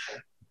 So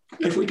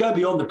if we go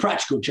beyond the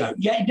practical joke,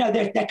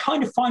 they're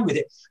kind of fine with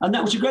it. And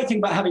that was a great thing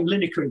about having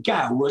Lineker and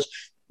Gow was,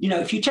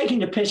 if you're taking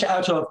the piss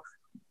out of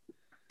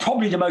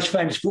probably the most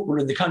famous footballer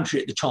in the country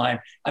at the time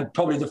and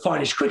probably the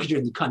finest cricketer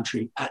in the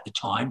country at the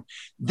time,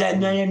 then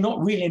they're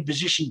not really in a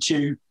position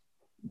to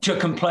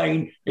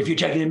complain if you're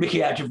taking the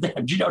mickey out of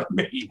them. Do you know what I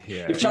mean?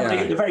 Yeah. If somebody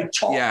at the very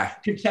top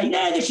can say,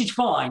 no, this is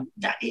fine,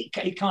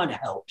 it kind of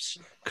helps.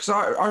 Because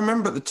I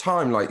remember at the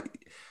time, like,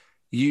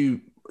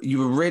 you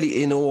were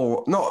really in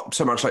awe, not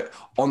so much like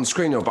on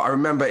screen, but I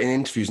remember in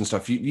interviews and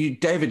stuff, you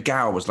David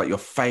Gower was like your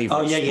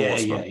favourite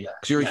sportsman.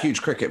 Because you're a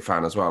huge cricket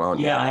fan as well,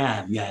 aren't you? Yeah, I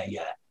am, yeah.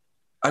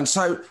 And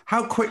so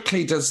how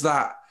quickly does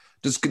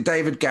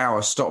David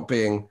Gower stop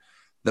being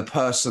the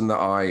person that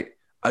I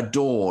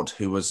adored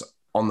who was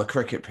on the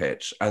cricket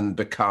pitch and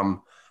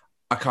become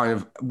a kind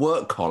of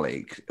work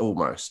colleague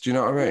almost? Do you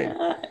know what I mean?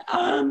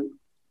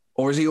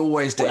 Or is he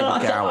always David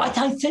Gower?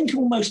 I think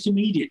almost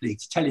immediately,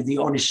 to tell you the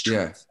honest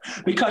truth.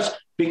 Because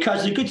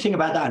the good thing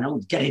about that, and I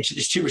won't get into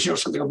this too much, it's not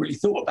something I really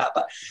thought about,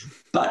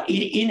 but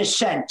in a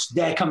sense,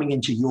 they're coming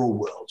into your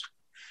world.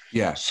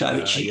 Yeah.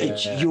 So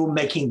you're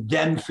making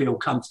them feel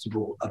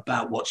comfortable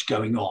about what's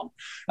going on.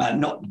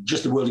 Not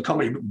just the world of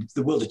comedy, but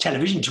the world of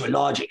television to a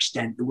large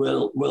extent, the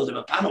world of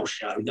a panel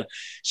show.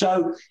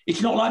 So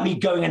it's not like me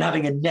going and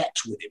having a net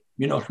with him,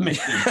 you know what I mean?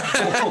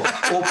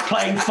 or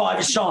playing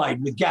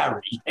five-a-side with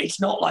Gary.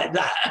 It's not like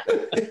that.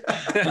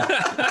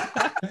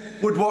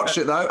 Would watch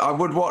it, though. I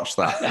would watch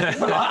that.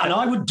 And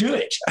I would do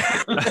it.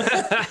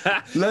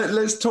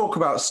 Let's talk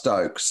about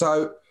Stoke.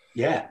 So...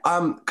 yeah.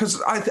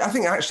 Because I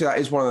think actually that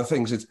is one of the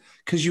things, is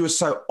because you were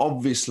so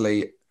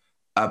obviously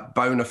a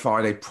bona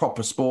fide, a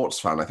proper sports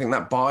fan. I think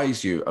that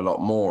buys you a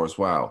lot more as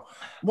well.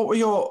 What were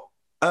your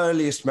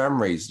earliest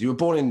memories? You were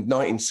born in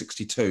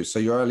 1962, so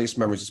your earliest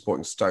memories of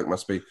supporting Stoke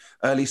must be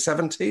early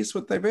 70s,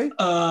 would they be?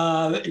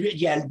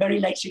 Yeah, very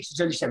late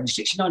 60s, early 70s.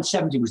 69,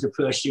 70 was the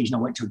first season I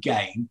went to a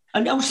game.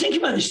 And I was thinking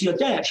about this the other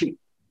day, actually.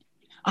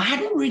 I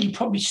hadn't really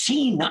probably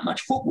seen that much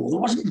football. There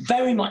wasn't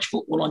very much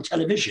football on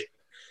television.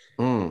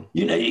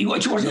 You know, it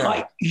wasn't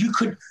like you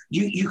could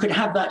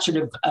have that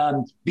sort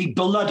of be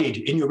blooded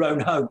in your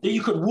own home. That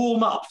you could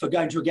warm up for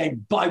going to a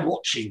game by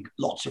watching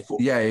lots of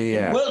football.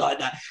 It weren't like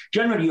that.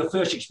 Generally, your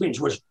first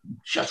experience was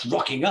just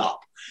rocking up.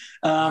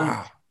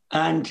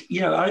 And,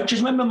 you know, I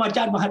just remember I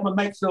had my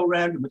mate Phil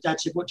round, and my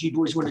dad said, "What do you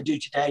boys want to do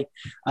today?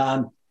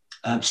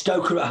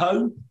 Stoker at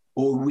home,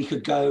 or we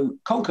could go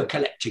conker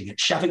collecting at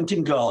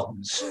Shavington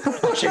Gardens."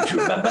 I seem to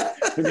remember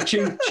there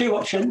were two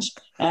options,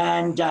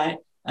 and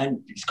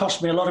it's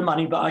cost me a lot of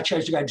money, but I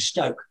chose to go to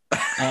Stoke.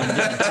 And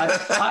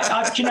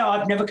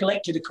I've never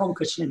collected a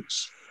conker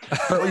since.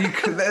 But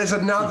there's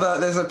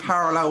a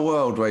parallel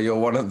world where you're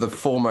one of the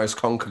foremost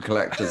conker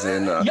collectors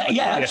in.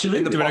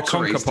 Absolutely. Doing a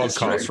conker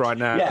podcast right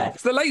now. Yeah.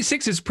 So the late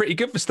 60s is pretty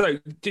good for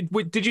Stoke.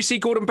 Did you see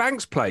Gordon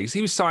Banks play?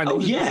 He was signed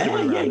around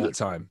that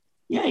time.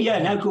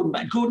 No,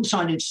 Gordon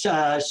signed in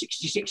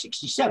 66,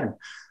 67.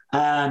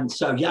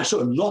 So I saw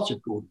a lot of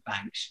Gordon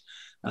Banks.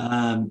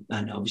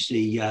 And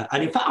obviously,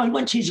 and in fact, I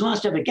went to his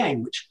last ever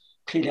game, which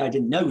clearly I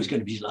didn't know was going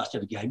to be his last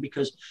ever game,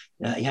 because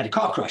he had a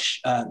car crash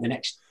the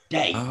next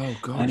day. Oh,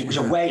 God. And it was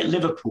away at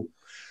Liverpool,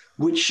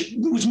 which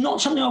was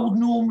not something I would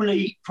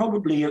normally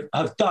probably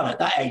have done at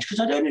that age, because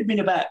I'd only been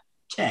about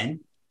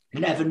 10,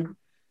 11,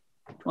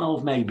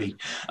 12 maybe.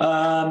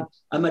 And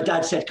my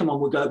dad said, "Come on,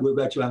 we'll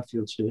go to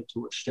Anfield to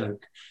watch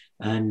Stoke."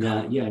 And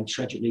and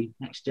tragically,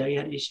 next day he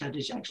had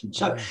his accident.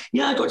 So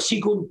I got to see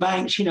Gordon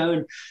Banks,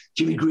 and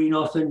Jimmy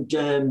Greenough and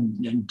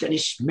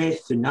Dennis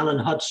Smith and Alan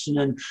Hudson,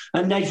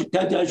 and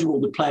those were all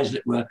the players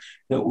that were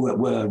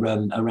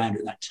around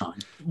at that time.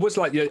 Was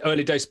like your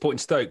early days supporting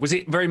Stoke? Was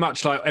it very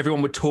much like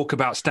everyone would talk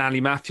about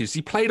Stanley Matthews?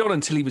 He played on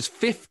until he was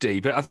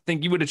 50, but I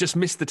think you would have just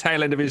missed the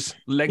tail end of his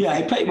leg. Yeah,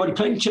 he played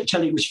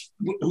until he was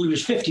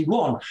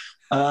 51.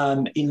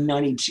 In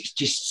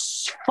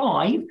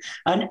 1965,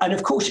 and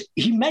of course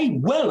he may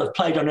well have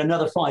played on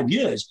another 5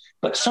 years,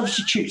 but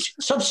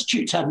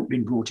substitutes hadn't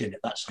been brought in at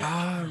that stage.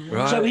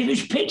 Right. So he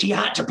was picked. He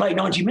had to play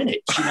 90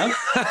 minutes,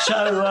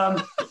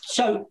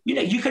 So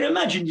you can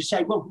imagine. You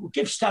say, well, we'll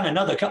give Stan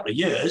another couple of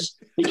years.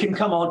 He can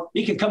come on.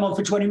 He can come on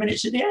for 20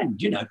 minutes at the end.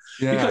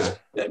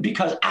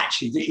 Because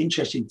actually the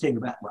interesting thing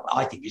about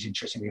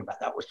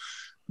that was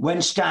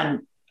when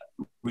Stan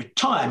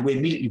retired, we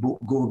immediately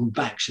bought Gordon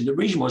Banks, and the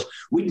reason was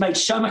we'd made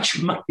so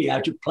much money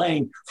out of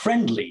playing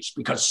friendlies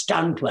because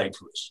Stan played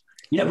for us.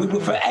 We were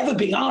forever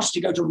being asked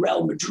to go to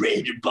Real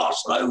Madrid and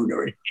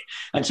Barcelona,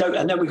 and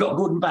then we got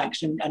Gordon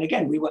Banks, and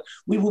again we were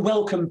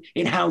welcome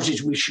in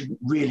houses we should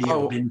really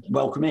have been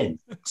welcome in.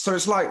 So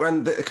it's like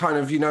when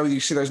you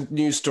see those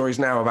news stories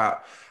now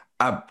about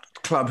a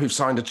club who've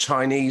signed a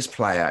Chinese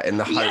player in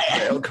the hope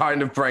that it'll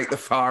kind of break the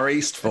Far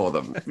East for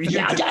them.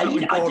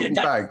 Gordon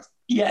Banks.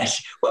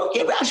 Yes. Well,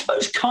 I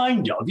suppose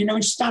kind of.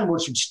 And Stan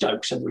was from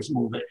Stoke, so there was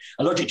more of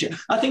a logic to it.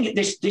 I think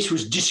this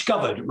was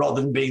discovered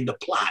rather than being the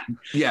plan.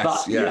 Yes,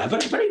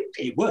 but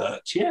it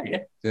worked,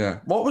 Yeah.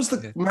 What was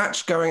the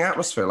match-going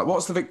atmosphere like? What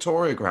was the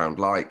Victoria Ground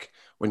like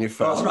when you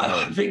first...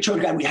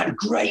 Victoria Ground, we had a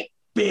great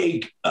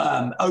big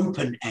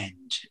open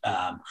end,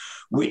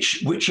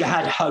 which you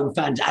had home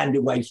fans and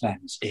away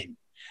fans in.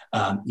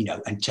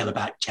 Until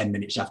about 10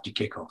 minutes after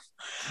kickoff.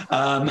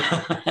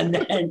 And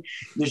then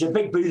there's a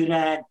big booth in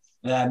there.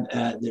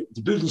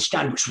 The booth and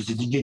stand, which was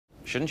the...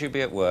 Shouldn't you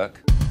be at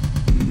work?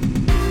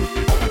 And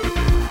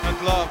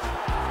Love.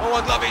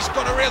 And Love, he's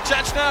got a real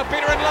chance now.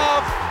 Peter and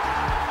Love.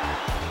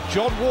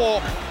 John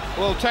Walk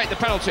will take the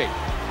penalty.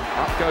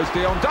 Up goes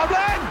Dion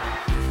Dublin.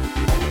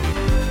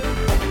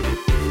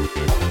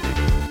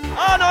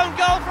 An own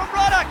goal from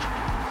Ruddock.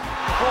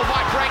 The ball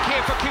might break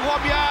here for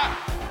Kiwomya.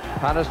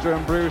 Bannister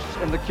and Bruce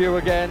in the queue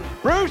again.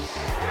 Bruce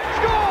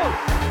scores!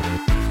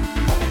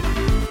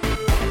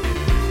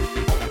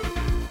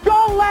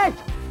 Go leg!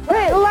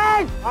 Hit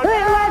leg! Hit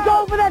leg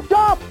over the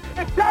top!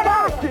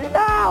 Back it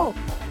now!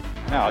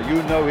 Now,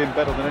 you know him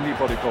better than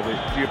anybody probably.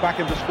 Do you back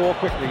him to score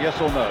quickly, yes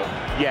or no?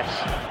 Yes.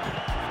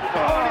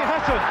 Oh, he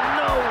hasn't!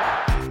 No!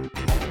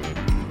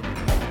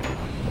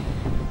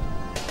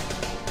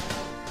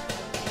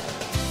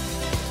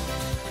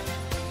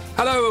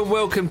 Hello and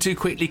welcome to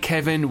Quickly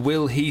Kevin,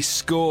 Will He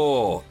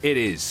Score? It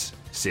is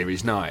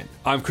Series 9.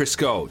 I'm Chris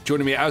Skull.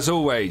 Joining me, as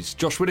always,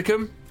 Josh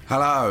Widdicombe.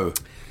 Hello.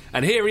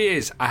 And here he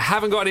is. I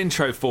haven't got an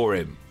intro for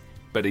him,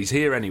 but he's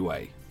here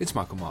anyway. It's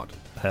Michael Marden.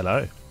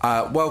 Hello.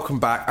 Welcome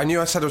back. I knew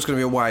I said I was going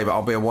to be away, but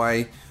I'll be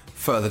away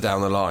further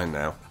down the line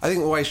now. I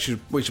think the way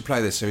we should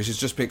play this series is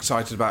just be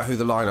excited about who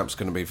the lineup's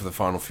going to be for the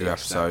final few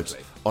episodes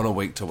on a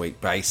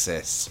week-to-week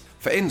basis.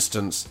 For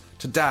instance,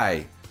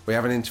 today we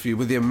have an interview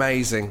with the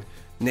amazing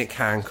Nick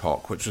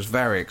Hancock, which was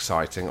very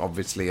exciting.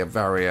 Obviously, a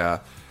very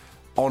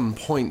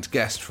on-point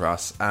guest for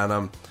us.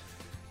 And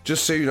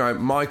just so you know,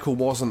 Michael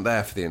wasn't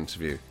there for the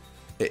interview.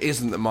 It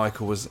isn't that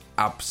Michael was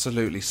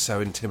absolutely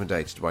so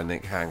intimidated by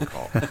Nick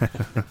Hancock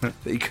that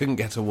he couldn't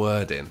get a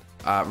word in.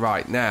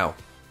 Right, now,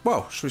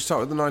 well, should we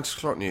start with the 9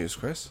 o'clock news,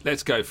 Chris?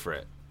 Let's go for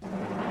it.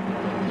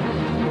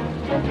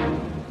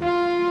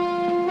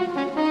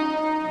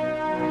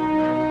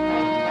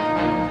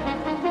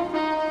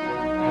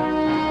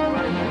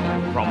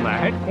 From the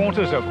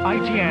headquarters of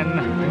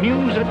ITN,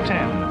 News at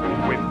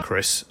 10 with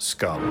Chris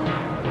Skull.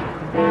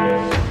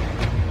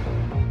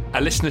 A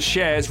listener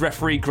shares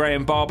referee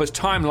Graham Barber's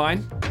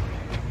timeline,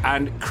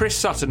 and Chris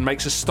Sutton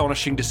makes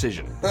astonishing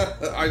decision.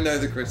 I know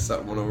the Chris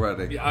Sutton one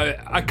already.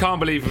 I can't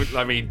believe it.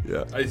 I mean,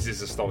 this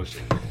is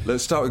astonishing.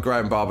 Let's start with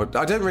Graham Barber.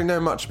 I don't really know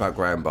much about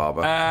Graham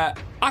Barber.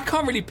 I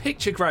can't really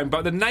picture Graham,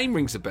 but the name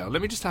rings a bell.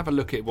 Let me just have a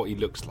look at what he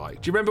looks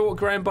like. Do you remember what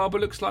Graham Barber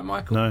looks like,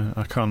 Michael? No,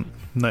 I can't.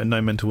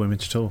 No mental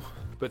image at all.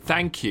 But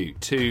thank you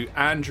to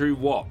Andrew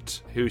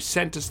Watt, who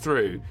sent us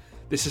through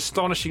this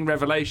astonishing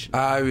revelation.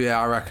 Oh, yeah,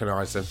 I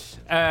recognise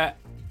him.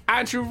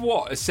 Andrew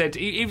Watt has said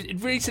he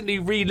recently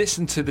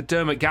re-listened to the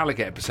Dermot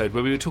Gallagher episode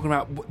where we were talking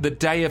about the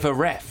day of a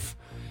ref.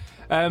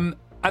 And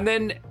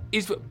then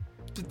he's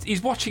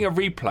watching a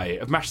replay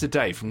of Match of the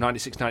Day from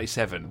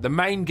 96-97. The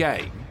main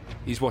game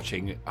he's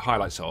watching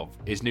highlights of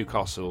is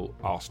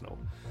Newcastle-Arsenal.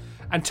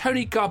 And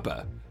Tony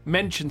Gubber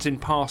mentions in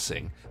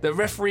passing that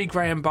referee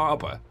Graham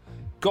Barber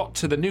got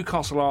to the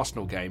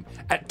Newcastle-Arsenal game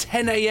at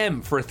 10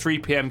 a.m. for a 3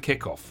 p.m.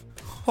 kickoff.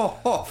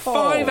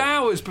 5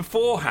 hours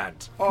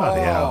beforehand.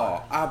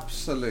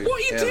 Absolutely.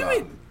 What are you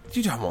doing?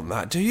 You don't want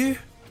that, do you?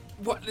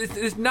 What?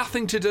 There's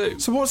nothing to do.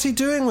 So what's he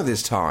doing with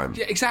his time?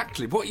 Yeah,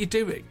 exactly. What are you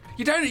doing?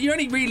 You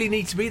only really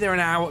need to be there an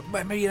hour,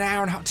 maybe an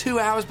hour and a half, 2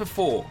 hours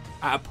before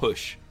at a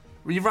push.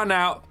 When you run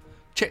out,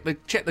 check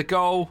the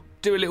goal,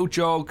 do a little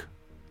jog,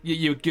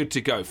 you're good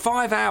to go.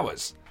 5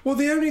 hours. Well,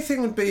 the only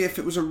thing would be if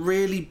it was a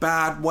really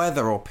bad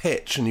weather or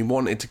pitch and you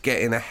wanted to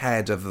get in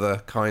ahead of the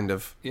kind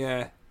of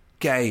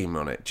game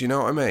on it. Do you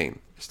know what I mean?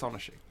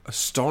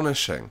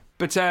 Astonishing.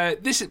 But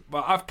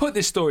I've put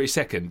this story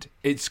second.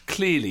 It's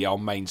clearly our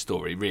main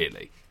story,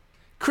 really.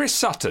 Chris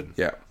Sutton,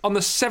 on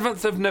the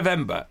 7th of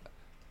November,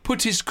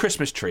 put his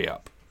Christmas tree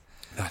up.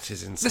 That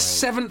is insane.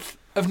 The 7th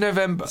of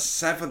November.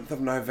 7th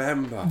of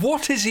November.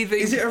 What is he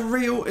thinking?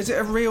 Is it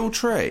a real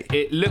tree?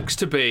 It looks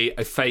to be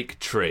a fake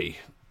tree.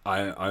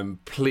 I'm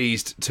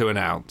pleased to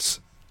announce.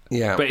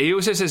 Yeah. But he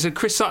also says,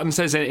 Chris Sutton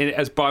says,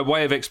 as by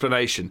way of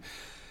explanation,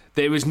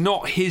 that it was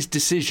not his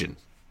decision.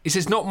 He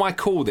says, not my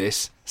call,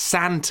 this,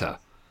 Santa.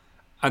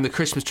 And the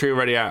Christmas tree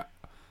already out.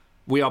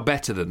 We are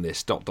better than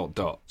this, ...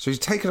 So he's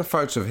taken a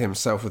photo of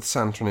himself with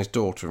Santa and his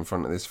daughter in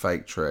front of this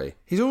fake tree.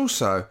 He's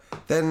also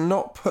then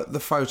not put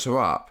the photo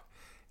up.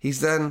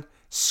 He's then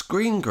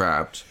screen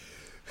grabbed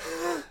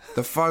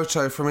the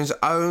photo from his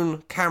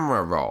own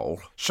camera roll,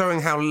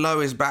 showing how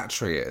low his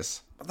battery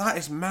is. That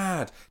is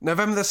mad.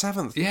 November the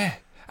 7th. Yeah.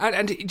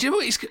 And do you know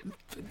what?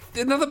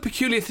 Another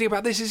peculiar thing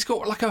about this is he's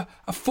got like a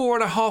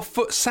 4.5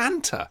 foot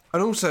Santa.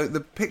 And also,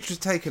 the picture's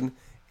taken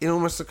in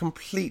almost a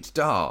complete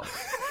dark.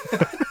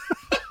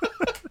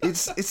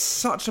 It's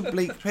such a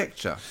bleak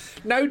picture.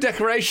 No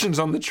decorations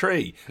on the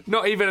tree.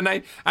 Not even a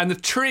name. And the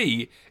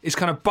tree is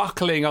kind of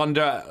buckling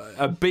under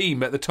a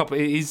beam at the top.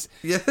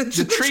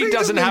 The tree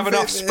doesn't have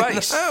enough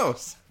space. The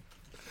house.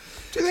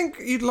 Do you think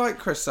you'd like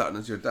Chris Sutton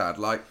as your dad?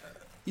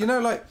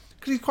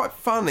 Because he's quite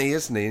funny,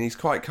 isn't he? And he's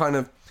quite kind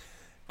of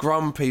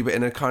grumpy, but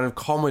in a kind of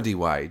comedy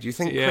way. Do you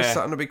think Chris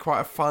Sutton would be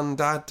quite a fun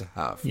dad to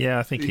have? Yeah,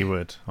 I think he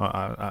would.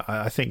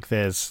 I think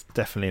there's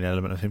definitely an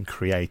element of him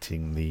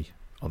creating the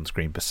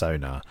on-screen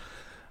persona.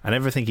 And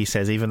everything he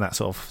says, even that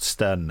sort of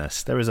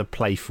sternness, there is a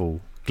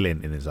playful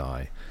glint in his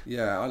eye.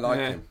 Yeah, I like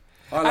him.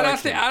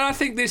 I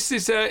think this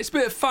is it's a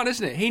bit of fun,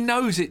 isn't it? He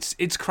knows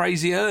it's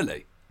crazy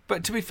early,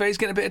 but to be fair, he's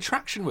getting a bit of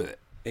traction with it.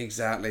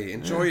 Exactly.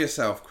 Enjoy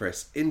yourself,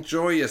 Chris.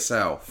 Enjoy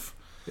yourself.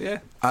 Yeah.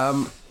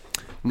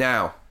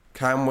 Now,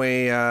 can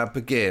we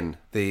begin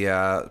the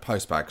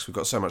postbags? We've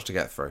got so much to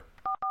get through.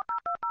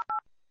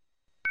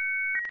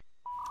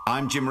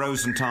 I'm Jim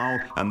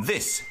Rosenthal, and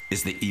this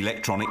is the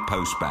Electronic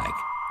Postbag.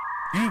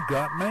 You've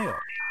got mail.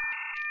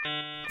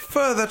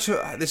 Further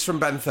to this from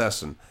Ben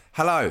Thurston.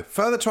 Hello.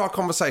 Further to our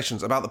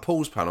conversations about the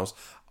pools panels,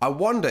 I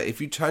wonder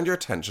if you turned your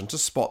attention to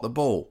Spot the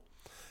Ball.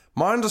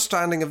 My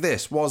understanding of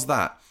this was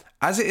that,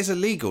 as it is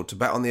illegal to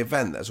bet on the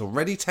event that has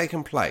already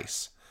taken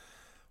place,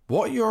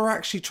 what you're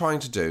actually trying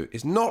to do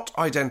is not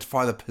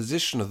identify the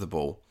position of the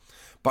ball,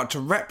 but to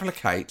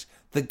replicate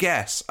the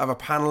guess of a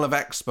panel of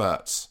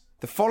experts.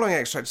 The following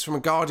extract is from a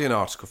Guardian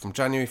article from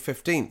January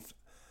 15th,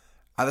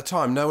 At the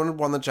time, no one had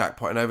won the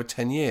jackpot in over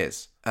 10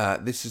 years.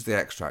 This is the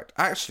extract.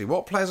 Actually,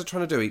 what players are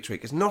trying to do each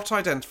week is not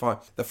identify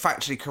the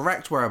factually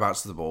correct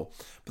whereabouts of the ball,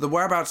 but the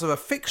whereabouts of a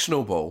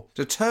fictional ball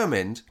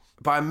determined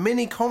by a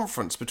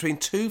mini-conference between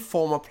two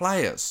former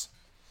players.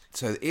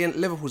 So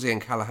Liverpool's Ian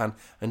Callaghan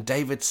and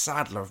David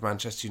Sadler of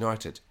Manchester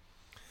United.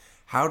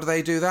 How do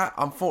they do that?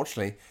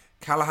 Unfortunately,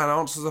 Callaghan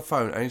answers the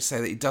phone only to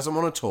say that he doesn't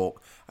want to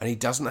talk and he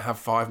doesn't have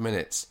 5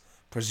 minutes.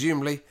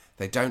 Presumably,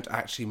 they don't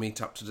actually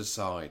meet up to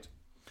decide.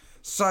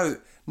 So,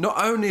 not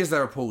only is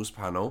there a pools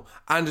panel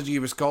and a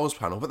dubious goals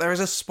panel, but there is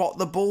a spot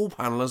the ball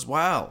panel as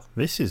well.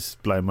 This is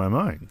blowing my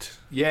mind.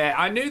 Yeah,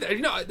 I knew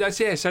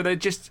that. So they're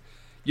just...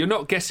 You're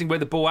not guessing where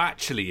the ball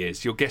actually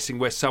is. You're guessing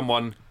where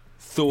someone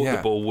thought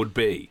the ball would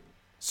be.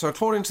 So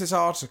according to this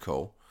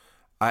article,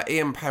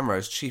 Ian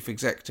Penrose, Chief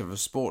Executive of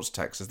Sports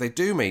Tech, says they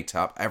do meet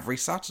up every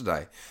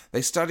Saturday.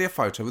 They study a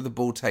photo with the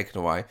ball taken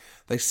away.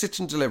 They sit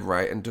and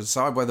deliberate and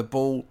decide where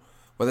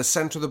the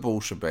centre of the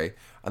ball should be,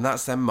 and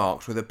that's then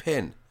marked with a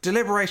pin.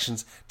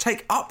 Deliberations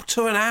take up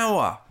to an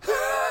hour.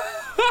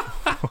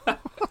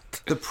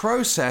 The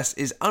process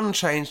is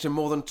unchanged in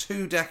more than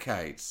 2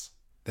 decades.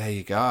 There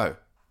you go.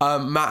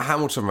 Matt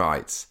Hamilton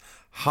writes,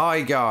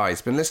 "Hi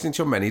guys, been listening to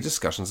your many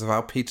discussions of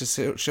how Peter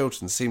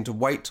Shilton seemed to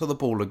wait till the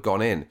ball had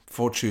gone in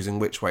before choosing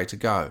which way to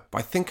go. But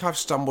I think I've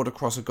stumbled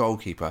across a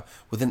goalkeeper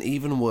with an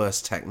even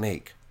worse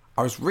technique.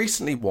 I was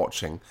recently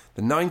watching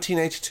the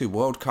 1982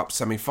 World Cup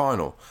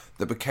semi-final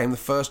that became the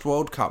first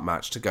World Cup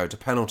match to go to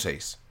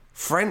penalties.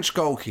 French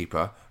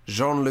goalkeeper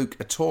Jean-Luc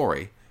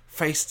Ettori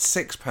faced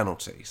 6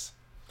 penalties.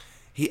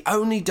 He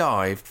only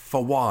dived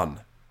for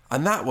 1,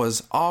 and that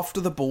was after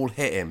the ball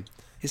hit him.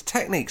 His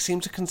technique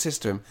seemed to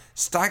consist of him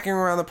staggering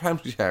around the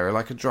penalty area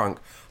like a drunk,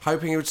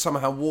 hoping he would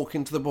somehow walk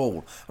into the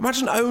ball.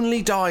 Imagine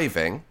only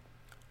diving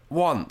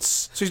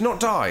once. So he's not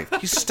dived.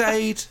 He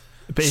stayed,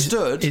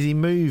 stood. Is he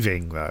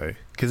moving, though?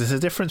 Because there's a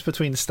difference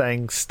between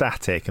staying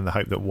static in the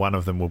hope that one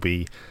of them will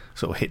be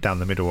sort of hit down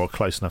the middle or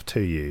close enough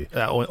to you,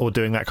 or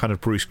doing that kind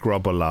of Bruce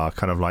Grobbelaar,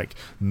 kind of like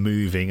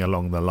moving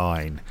along the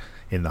line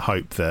in the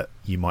hope that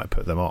you might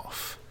put them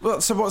off.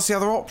 Well, so what's the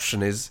other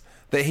option is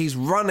that he's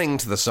running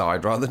to the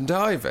side rather than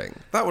diving.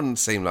 That wouldn't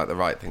seem like the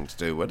right thing to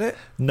do, would it?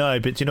 No,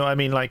 but do you know what I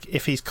mean? Like,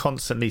 if he's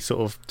constantly sort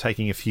of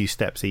taking a few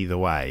steps either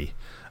way,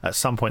 at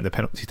some point the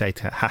penalty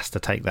taker has to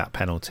take that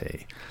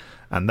penalty,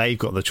 and they've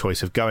got the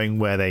choice of going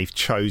where they've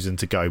chosen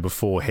to go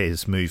before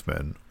his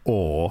movement,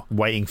 or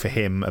waiting for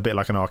him, a bit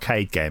like an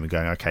arcade game, and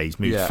going, okay, he's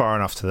moved far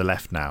enough to the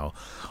left now,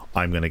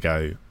 I'm going to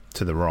go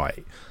to the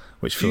right,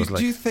 which feels like...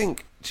 Do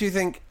you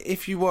think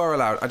if you were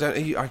allowed...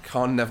 I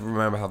can't never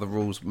remember how the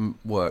rules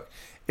work.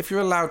 If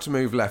you're allowed to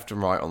move left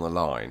and right on the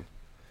line,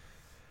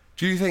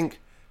 do you think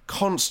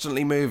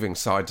constantly moving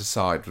side to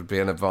side would be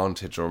an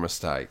advantage or a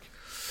mistake?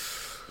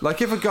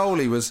 Like if a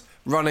goalie was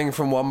running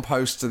from one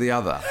post to the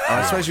other,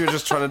 I suppose you're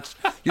trying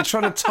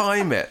to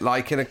time it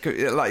like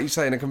you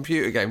say in a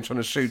computer game, trying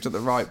to shoot at the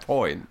right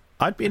point.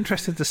 I'd be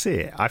interested to see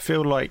it. I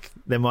feel like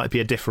there might be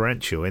a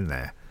differential in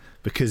there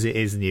because it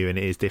is new and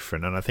it is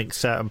different, and I think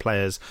certain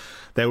players,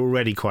 they're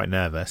already quite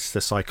nervous, the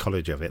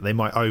psychology of it. They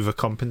might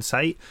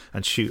overcompensate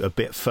and shoot a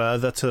bit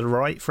further to the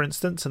right, for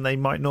instance, and they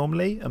might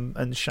normally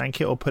and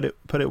shank it or put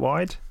it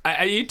wide.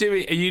 Are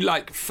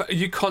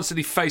you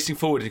constantly facing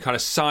forward and kind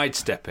of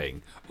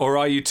sidestepping, or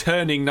are you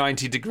turning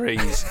 90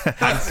 degrees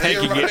and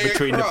pegging it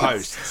between the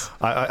posts?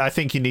 I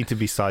think you need to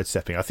be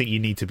sidestepping. I think you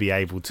need to be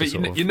able to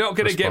you're not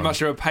going to get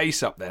much of a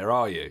pace up there,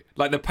 are you?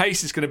 Like the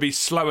pace is going to be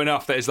slow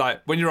enough that it's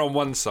like when you're on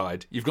one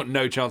side, you've got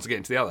no chance of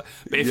getting to the other.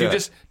 But if you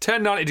just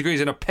turn 90 degrees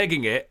and are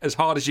pegging it as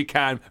hard as you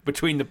can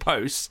between the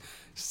posts,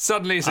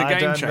 suddenly it's a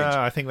game changer.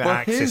 I think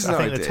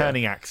the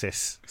turning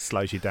axis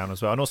slows you down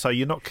as well. And also,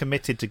 you're not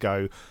committed to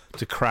go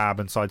to crab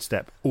and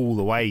sidestep all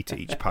the way to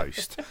each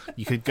post.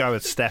 You could go a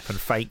step and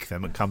fake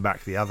them and come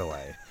back the other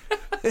way.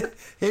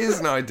 Here's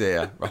an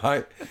idea,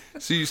 right?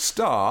 So you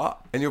start,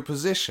 and your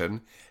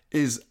position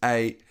is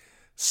a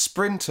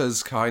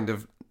sprinter's kind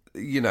of,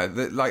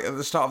 like at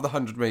the start of the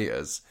 100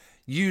 metres,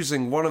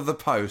 using one of the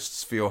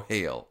posts for your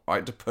heel,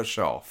 right, to push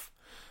off.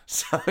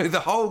 So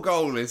the whole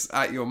goal is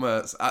at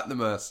the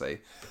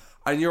mercy,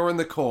 and you're in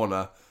the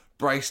corner,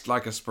 braced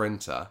like a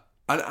sprinter.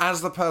 And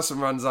as the person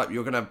runs up,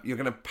 you're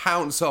gonna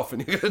pounce off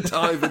and you're gonna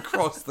dive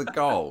across the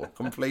goal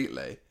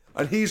completely.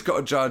 And he's got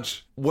to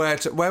judge where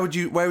would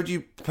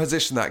you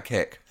position that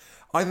kick.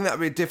 I think that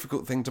would be a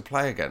difficult thing to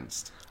play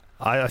against.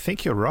 I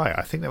think you're right.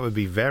 I think that would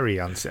be very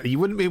unsafe. You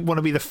wouldn't want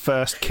to be the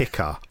first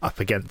kicker up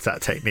against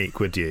that technique,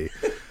 would you?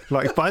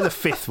 Like by the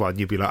 5th one,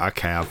 you'd be like,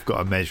 okay, I've got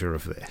a measure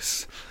of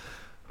this.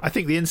 I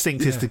think the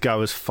instinct is to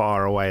go as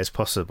far away as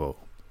possible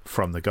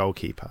from the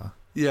goalkeeper.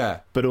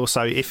 Yeah. But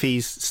also, if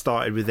he's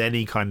started with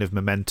any kind of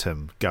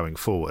momentum going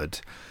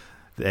forward,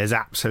 there's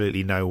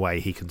absolutely no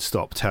way he can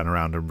stop, turn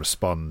around and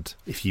respond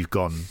if you've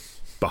gone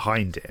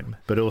behind him.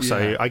 But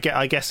also, I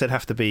guess there'd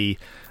have to be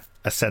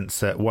a sense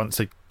that once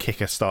a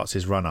kicker starts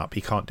his run up, he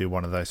can't do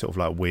one of those sort of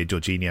like weird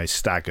Jorginho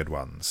staggered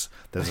ones.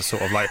 There's a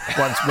sort of like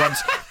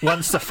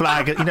once the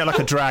flag, you know, like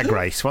a drag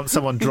race. Once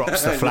someone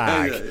drops the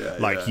flag,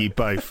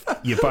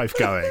 you're both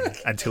going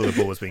until the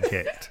ball has been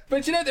kicked.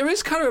 But you know, there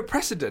is kind of a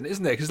precedent,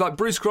 isn't there? Because like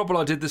Bruce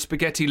Grobbelaar did the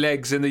spaghetti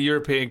legs in the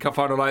European Cup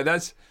final, like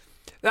that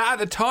at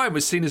the time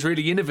was seen as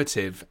really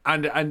innovative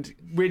and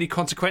really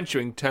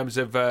consequential in terms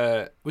of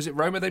was it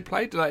Roma they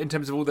played, like, in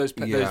terms of all those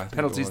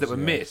penalties that were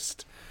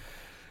missed.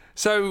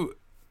 So,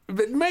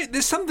 but mate,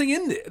 there's something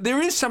in this. There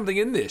is something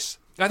in this.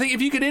 I think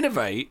if you could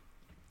innovate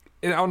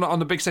on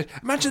the big stage,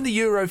 imagine the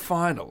Euro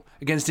final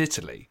against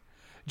Italy.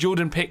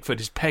 Jordan Pickford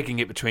is pegging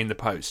it between the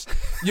posts.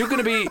 You're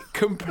going to be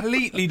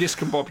completely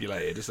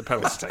discombobulated as the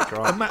penalty taker,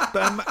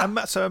 aren't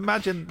you? So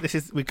imagine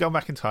we've gone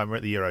back in time. We're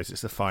at the Euros.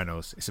 It's the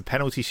finals. It's a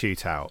penalty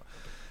shootout.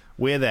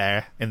 We're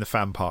there in the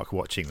fan park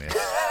watching this.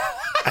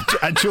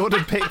 And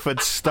Jordan Pickford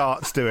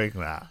starts doing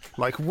that.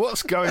 Like,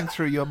 what's going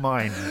through your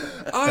mind?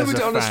 I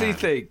would honestly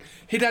think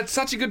he'd had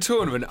such a good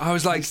tournament. I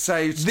was like,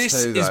 this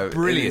is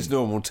brilliant. His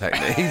normal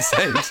technique. He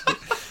saved.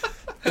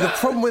 The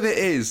problem with it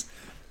is,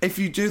 if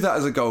you do that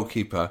as a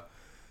goalkeeper,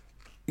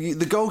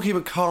 the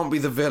goalkeeper can't be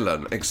the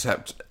villain,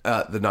 except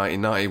at the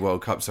 1990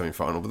 World Cup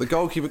semi-final. But the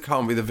goalkeeper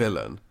can't be the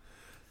villain.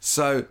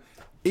 So,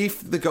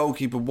 if the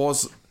goalkeeper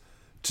was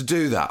to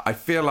do that, I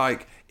feel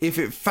like if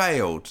it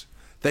failed,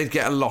 they'd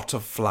get a lot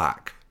of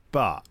flack.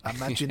 But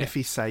imagine if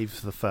he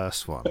saves the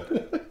first one.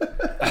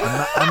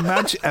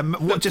 Imagine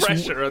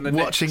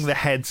watching the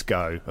heads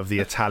go of the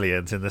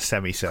Italians in the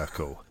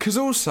semicircle. Because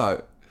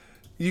also,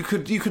 you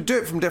could do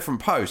it from different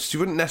posts. You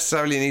wouldn't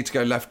necessarily need to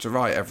go left to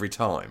right every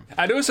time.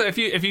 And also, if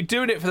you're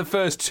doing it for the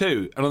first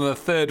two, and on the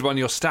third one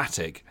you're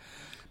static,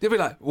 you'll be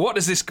like,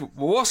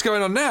 what's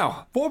going on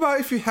now? What about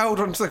if you held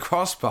onto the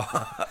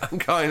crossbar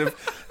and kind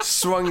of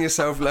swung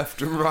yourself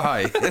left and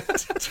right?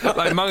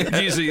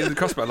 Like using the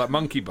crossbar like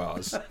monkey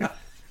bars.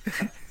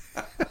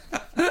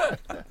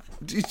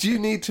 Do you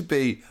need to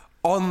be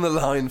on the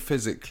line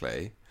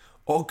physically,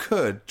 or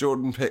could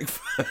Jordan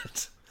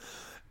Pickford,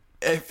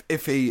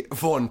 if he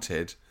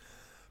wanted,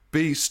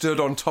 be stood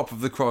on top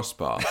of the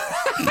crossbar?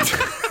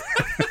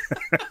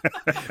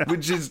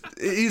 Which is,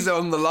 he's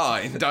on the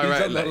line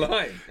directly. He's on the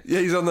line. Yeah,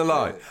 he's on the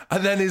line.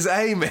 And then his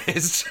aim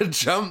is to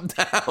jump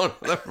down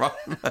the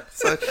right man.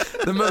 So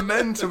the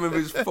momentum of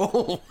his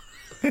fall.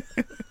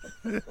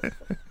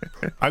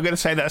 I'm going to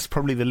say that's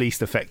probably the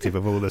least effective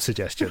of all the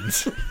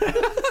suggestions.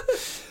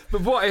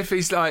 But what if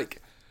he's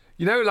like,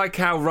 you know, like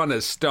how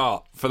runners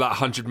start for that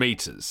 100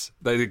 metres?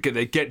 They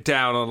get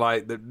down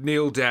on they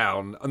kneel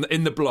down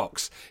in the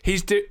blocks.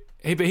 He's doing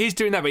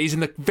that, but he's in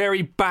the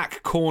very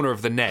back corner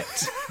of the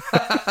net.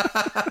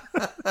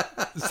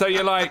 So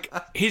you're like,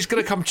 he's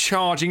going to come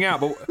charging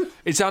out, but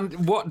it's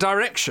what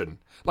direction?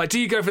 Like, do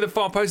you go for the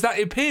far post? That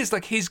appears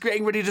like he's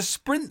getting ready to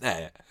sprint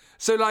there.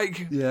 So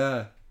like,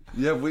 yeah,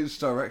 which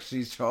direction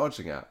he's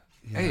charging at?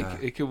 Yeah.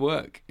 Hey, it could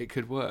work. It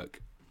could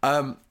work.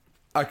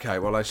 Okay,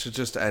 well, I should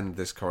just end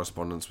this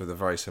correspondence with a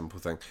very simple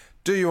thing.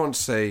 Do you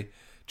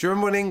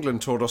remember when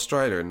England toured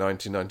Australia in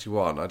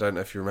 1991? I don't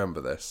know if you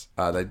remember this.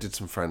 They did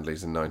some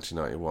friendlies in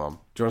 1991.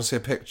 Do you want to see a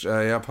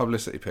picture, a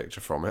publicity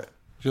picture from it?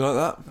 Do you like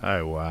that?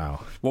 Oh,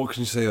 wow. What can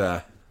you see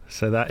there?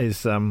 So that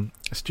is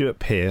Stuart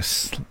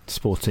Pearce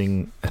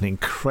sporting an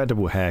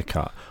incredible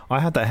haircut. I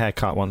had that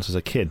haircut once as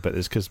a kid, but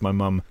it's because my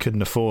mum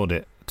couldn't afford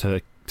it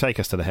to take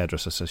us to the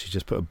hairdresser, so she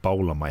just put a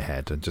bowl on my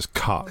head and just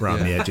cut around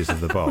the edges of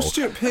the bowl. Well,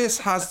 Stuart Pearce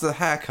has the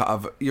haircut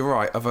of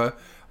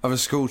a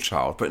school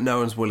child, but no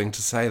one's willing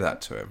to say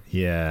that to him.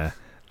 Yeah.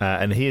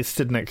 And he is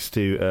stood next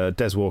to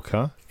Des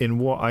Walker in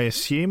what I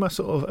assume are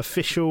sort of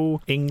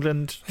official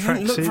England tracksuits. They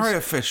don't look very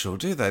official,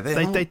 do they?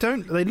 They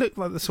don't. They look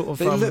like the sort of...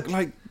 They look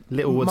like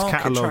Littlewoods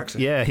catalogue. Tracksuit.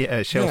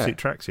 Yeah, shell suit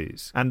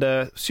tracksuits.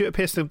 And Stuart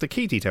Pearce, the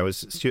key detail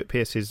is Stuart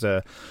Pearce is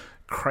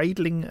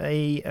cradling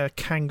a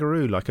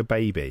kangaroo like a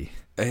baby.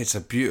 It's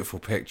a beautiful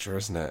picture,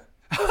 isn't it?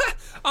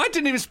 I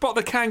didn't even spot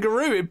the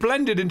kangaroo. It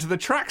blended into the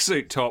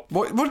tracksuit top.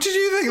 What did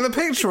you think the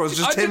picture was?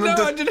 Just him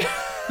and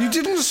You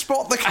didn't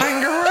spot the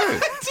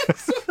kangaroo.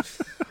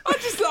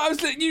 I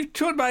was you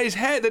talking about his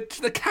hair.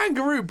 The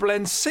kangaroo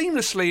blends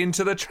seamlessly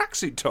into the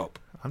tracksuit top.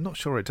 I'm not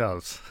sure it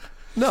does.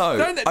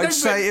 No, I'd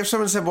say if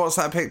someone said, "What's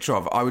that picture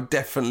of?" I would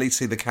definitely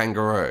see the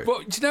kangaroo.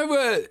 Well, do you know?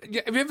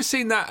 Have you ever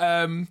seen that?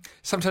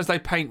 Sometimes they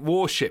paint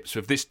warships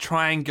with this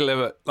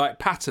triangular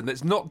pattern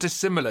that's not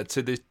dissimilar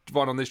to this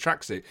one on this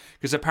tracksuit,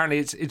 because apparently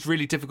it's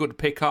really difficult to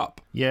pick up.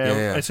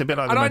 Yeah. It's a bit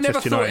like the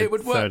Manchester United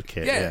third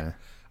kit. Yeah,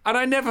 and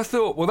I never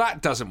thought, well,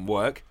 that doesn't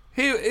work.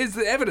 Here is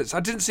the evidence.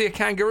 I didn't see a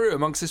kangaroo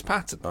amongst this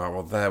pattern. Oh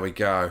well, there we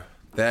go.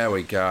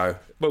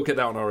 We'll get that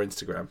on our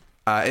Instagram.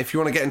 If you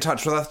want to get in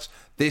touch with us,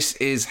 this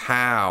is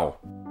how.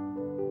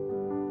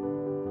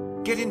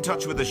 Get in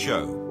touch with the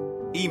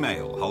show.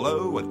 Email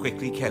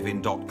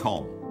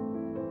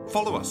hello@quicklykevin.com.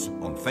 Follow us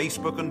on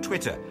Facebook and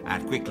Twitter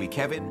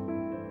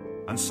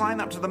 @quicklykevin, and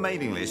sign up to the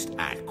mailing list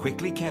at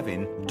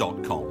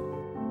quicklykevin.com.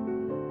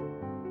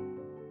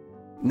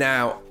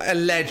 Now, a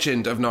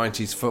legend of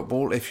 90s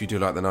football, if you do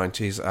like the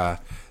 90s,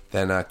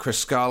 Then Chris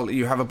Scull,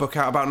 you have a book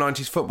out about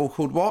 90s football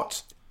called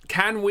what?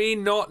 Can We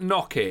Not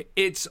Knock It?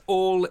 It's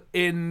all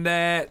in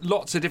there.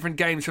 Lots of different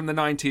games from the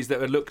 90s that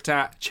were looked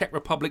at. Czech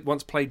Republic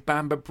once played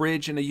Bamber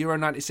Bridge in a Euro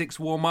 96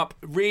 warm-up.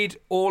 Read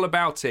all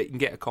about it. You can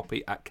get a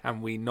copy at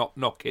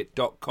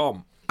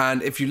canwenotknockit.com.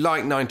 And if you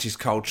like 90s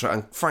culture,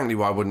 and frankly,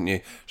 why wouldn't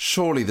you?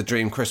 Surely the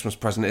dream Christmas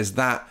present is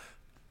that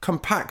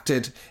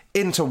compacted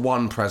into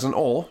one present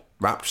or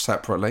wrapped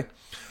separately.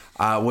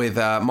 With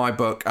my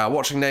book,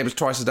 Watching Neighbours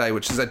Twice a Day,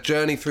 which is a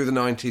journey through the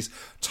 90s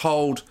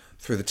told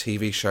through the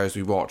TV shows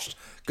we watched.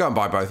 Go and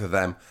buy both of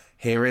them.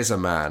 Here is a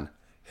man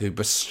who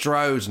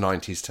bestrode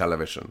 90s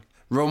television.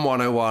 Room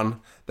 101,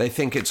 They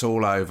Think It's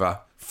All Over,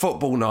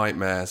 Football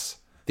Nightmares,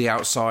 The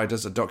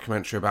Outsiders, a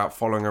documentary about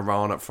following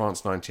Iran at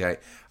France 98.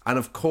 And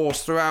of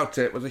course, throughout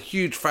it, was a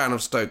huge fan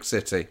of Stoke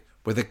City,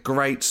 with a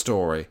great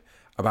story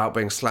about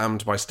being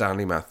slammed by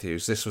Stanley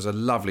Matthews. This was a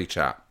lovely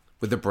chat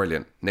with the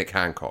brilliant Nick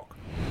Hancock.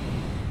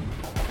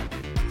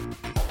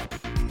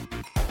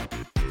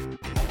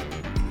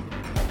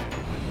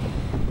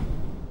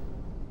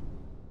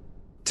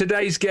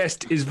 Today's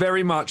guest is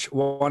very much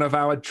one of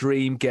our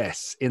dream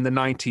guests. In the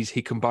 90s,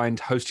 he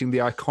combined hosting the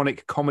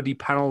iconic comedy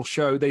panel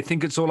show They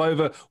Think It's All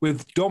Over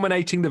with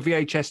dominating the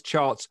VHS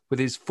charts with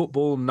his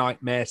Football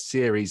Nightmare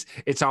series.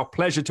 It's our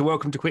pleasure to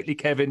welcome to Quickly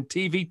Kevin,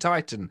 TV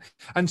Titan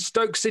and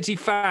Stoke City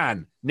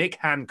fan, Nick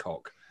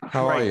Hancock.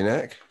 How are you,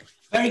 Nick?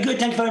 Very good,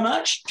 thank you very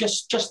much.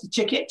 Just the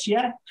tickets,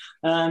 yeah.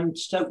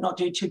 Stoke not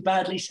doing too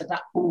badly, so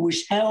that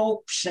always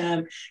helps.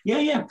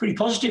 Pretty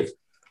positive.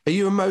 Are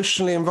you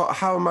emotionally involved?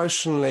 How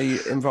emotionally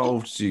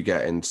involved do you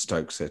get in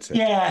Stoke City?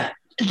 Yeah,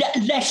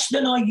 less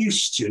than I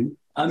used to.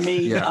 I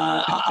mean,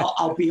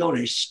 I'll be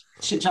honest.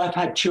 Since I've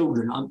had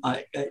children, not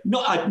that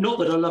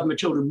I love my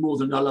children more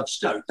than I love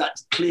Stoke.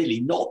 That's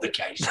clearly not the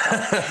case.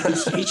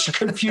 It's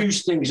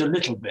confused things a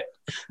little bit.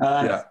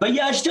 But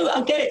yeah, I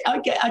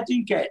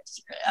do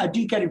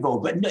get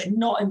involved, but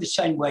not in the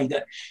same way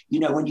that, you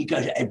know, when you go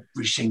to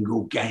every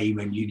single game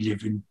and you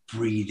live and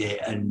breathe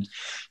it, and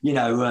you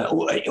know,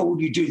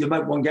 all you do the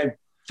moment one game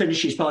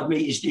finishes, pardon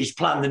me, is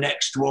plan the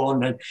next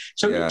one, and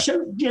not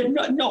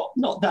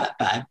that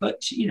bad,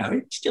 but you know,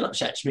 it still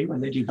upsets me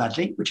when they do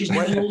badly, which is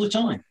nearly all the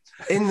time.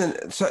 In the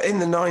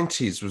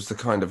 90s was the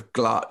kind of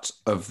glut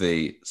of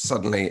the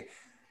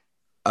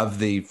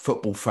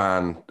football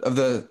fan, of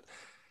the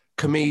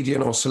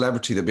comedian or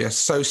celebrity that be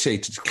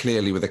associated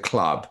clearly with a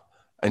club,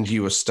 and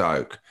you were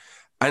Stoke,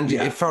 and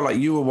it felt like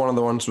you were one of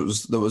the ones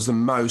that was the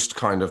most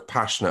kind of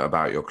passionate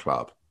about your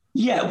club.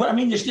 Yeah, well, I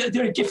mean,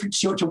 there are different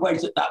sorts of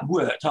ways that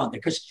worked, aren't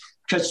there? Because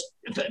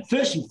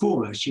first and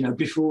foremost, you know,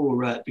 before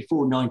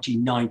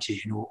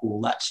 1990 and all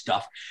that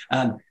stuff,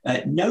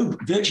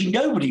 virtually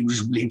nobody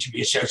was willing to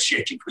be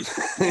associated with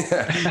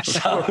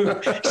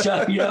football.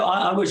 So you know,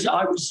 I was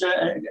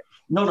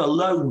not a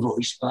lone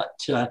voice, but.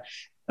 There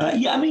are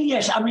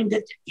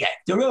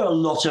a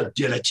lot of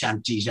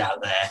dilettantes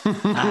out there.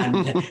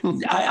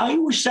 And I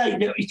always say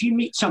that if you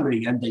meet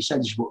somebody and they say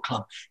this is what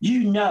club,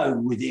 you know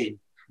within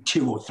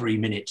 2 or 3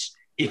 minutes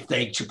if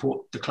they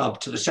support the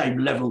club to the same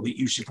level that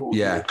you support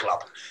your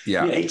club.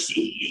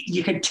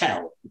 You can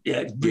tell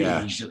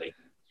really easily.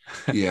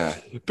 Yeah.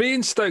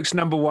 Being Stoke's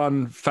number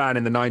one fan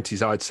in the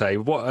 90s, I'd say,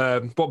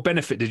 what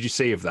benefit did you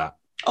see of that?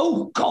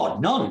 Oh,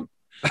 God, none.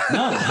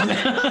 No,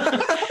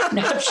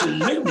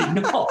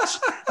 absolutely not.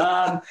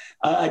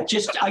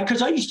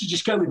 Because I used to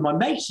just go with my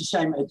mates the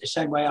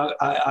same way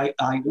I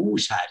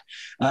always had.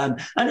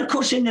 And of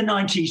course, in the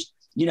 90s,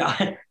 you know,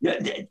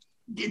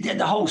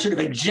 the whole sort of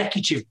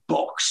executive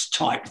box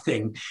type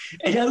thing,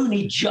 it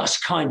only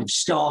just kind of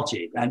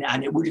started,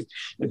 and it would have,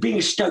 being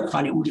a Stoke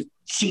fan, it would have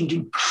seemed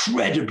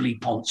incredibly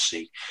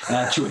poncy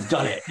to have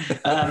done it.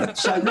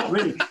 So not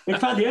really. In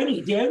fact, the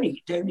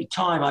only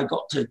time I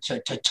got to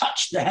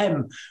touch the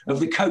hem of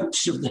the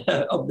coats of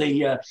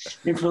the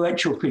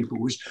influential people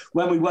was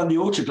when we won the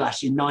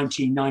Autoglass in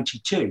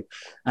 1992,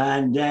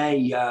 and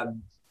they.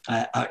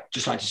 I'd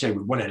just like to say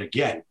we won it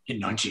again in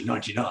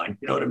 1999.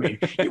 You know what I mean?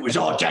 It was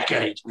our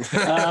decade.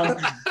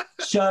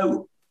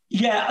 So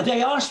yeah,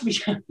 they asked me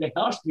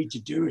to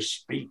do a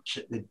speech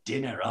at the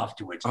dinner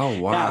afterwards. Oh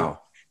wow!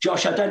 Now,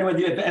 Josh, I don't know whether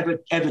you've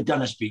ever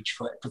done a speech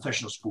for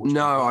professional sports.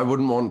 No, I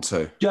wouldn't want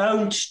to.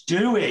 Don't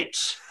do it.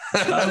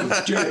 Don't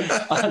do it.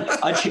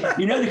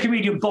 You know, the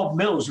comedian Bob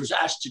Mills was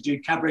asked to do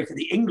cabaret for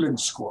the England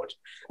squad.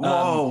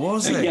 Oh,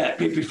 was it? Yeah,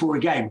 before a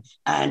game,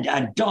 and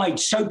died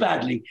so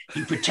badly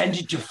he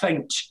pretended to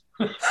faint.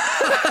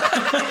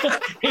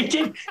 He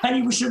did, and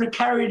he was sort of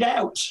carried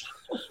out.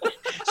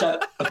 So,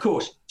 of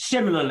course,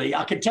 similarly,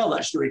 I can tell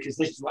that story because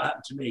this is what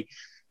happened to me.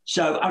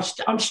 So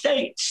I'm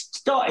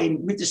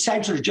starting with the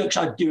same sort of jokes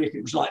I'd do if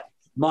it was like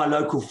my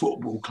local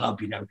football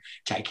club, you know,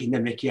 taking the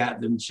mickey out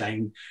of them,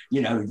 saying,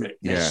 you know, that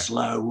they're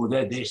slow or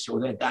they're this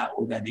or they're that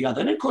or they're the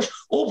other. And of course,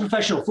 all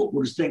professional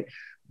footballers think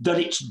that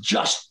it's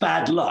just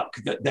bad luck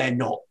that they're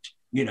not,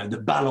 you know, the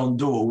Ballon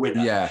d'Or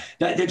winner. Yeah.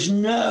 That there's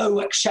no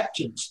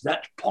acceptance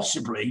that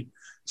possibly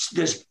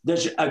there's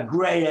a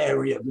grey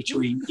area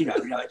between,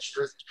 it's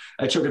just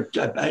a sort of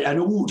an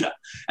order.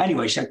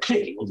 Anyway, so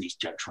clearly all these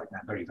jokes went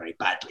down very, very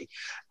badly.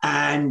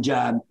 And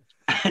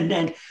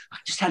then I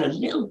just had a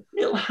little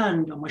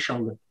hand on my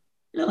shoulder,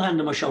 from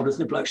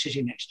the bloke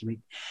sitting next to me.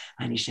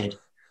 And he said,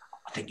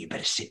 I think you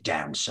better sit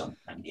down, son.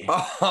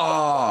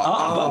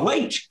 But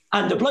wait,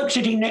 and the bloke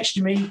sitting next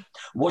to me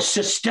was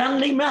Sir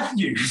Stanley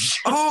Matthews.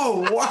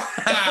 Oh,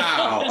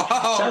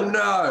 wow. So,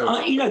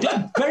 no.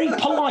 Very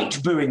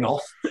polite booing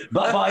off,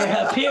 but by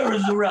a peer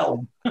of the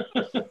realm.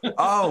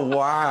 Oh,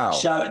 wow.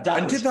 So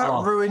did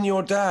that ruin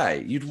your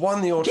day? You'd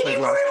won the Autoglass. Did it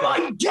ruin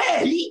my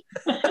day?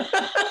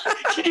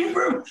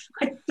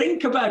 I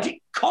think about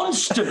it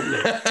constantly.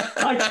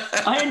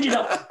 I ended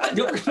up,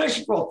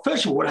 first of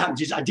all, what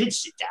happened is I did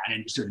sit down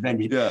and it sort of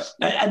ended. Yeah.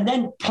 And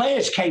then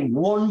players came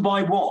one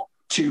by one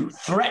to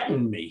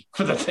threaten me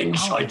for the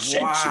things I'd said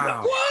to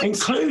them,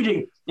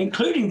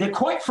 including the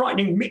quite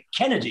frightening Mick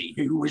Kennedy,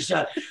 who was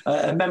a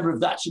member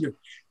of that sort of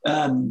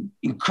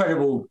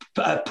incredible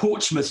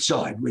Portsmouth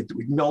side with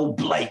Noel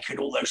Blake and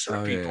all those sort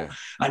of people. Yeah.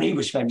 And he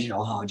was famous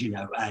hard,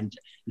 and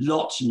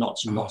lots and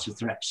lots and lots of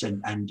threats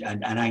and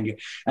anger.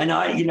 And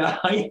I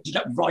ended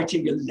up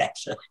writing a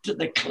letter to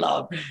the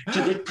club,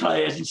 to the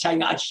players, and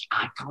saying, I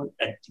can't,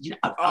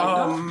 I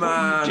love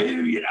what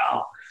you do,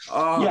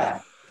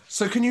 Yeah.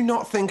 So can you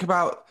not think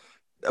about,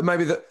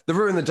 maybe the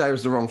ruin the day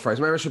was the wrong phrase.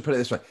 Maybe I should put it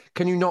this way.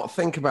 Can you not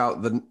think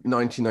about the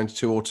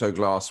 1992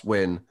 Autoglass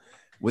win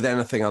with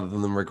anything other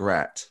than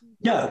regret?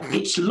 No,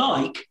 it's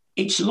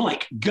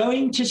like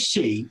going to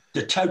see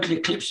the total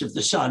eclipse of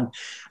the sun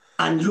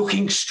and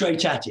looking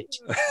straight at it.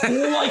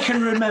 All I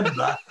can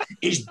remember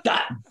is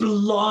that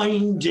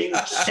blinding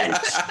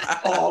sense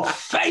of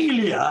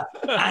failure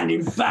and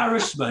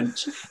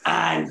embarrassment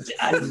and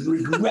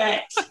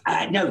regret.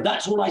 No,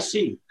 that's all I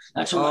see.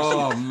 That's all I see.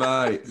 Oh,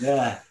 mate.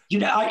 Yeah.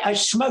 I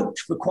smoked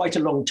for quite a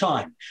long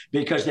time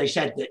because they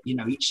said that,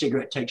 each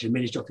cigarette takes a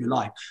minute off your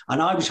life.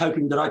 And I was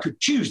hoping that I could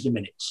choose the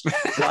minutes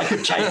that I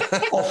could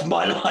take off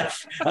my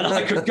life and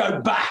I could go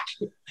back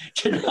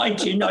to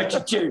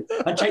 1992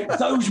 and take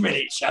those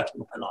minutes out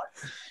of my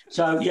life.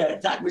 So, yeah,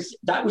 that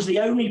was the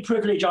only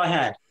privilege I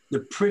had,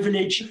 the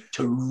privilege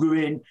to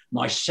ruin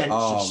my sense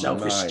of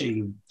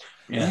self-esteem.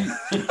 Yeah.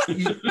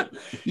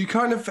 You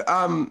kind of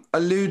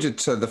alluded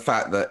to the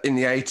fact that in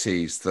the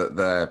 80s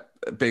that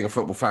being a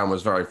football fan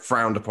was very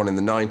frowned upon. In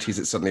the 90s,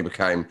 it suddenly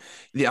became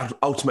the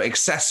ultimate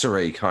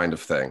accessory kind of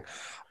thing.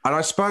 And I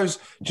suppose,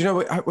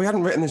 we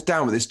hadn't written this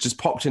down, but this just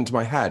popped into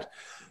my head.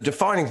 The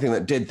defining thing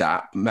that did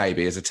that,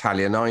 maybe, is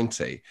Italia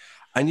 90.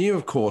 And you,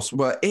 of course,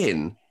 were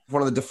in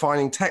one of the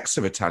defining texts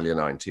of Italia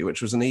 90,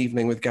 which was An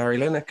Evening with Gary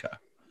Lineker.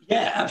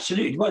 Yeah,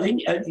 absolutely. Well, An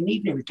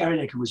Evening with Gary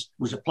Lineker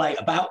was a play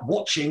about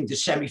watching the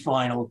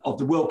semi-final of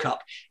the World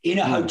Cup in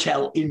a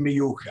hotel in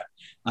Mallorca.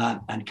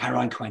 And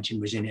Caroline Quentin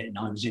was in it, and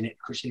I was in it,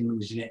 Chris England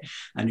was in it,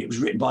 and it was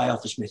written by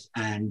Arthur Smith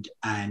and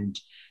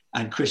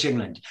Chris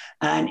England.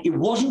 And it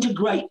wasn't a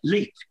great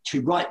leap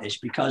to write this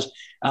because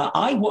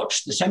I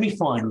watched the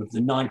semi-final of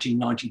the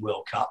 1990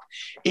 World Cup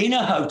in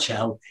a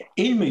hotel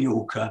in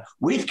Mallorca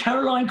with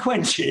Caroline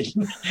Quentin,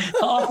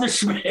 Arthur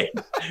Smith,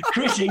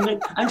 Chris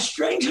England, and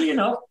strangely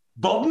enough,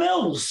 Bob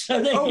Mills.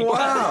 So there you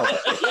wow.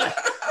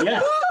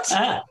 Yeah.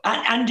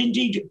 And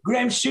indeed,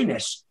 Graham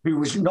Souness, who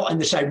was not in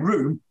the same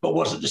room, but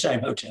was at the same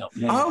hotel.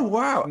 Yeah. Oh,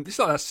 wow. It's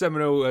like that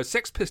seminal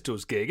Sex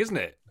Pistols gig, isn't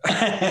it?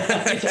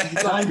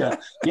 Kinda.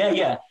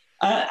 Yeah.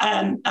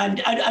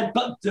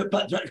 But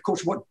of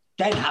course, what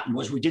then happened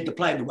was we did the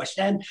play in the West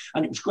End,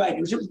 and it was great. It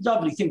was a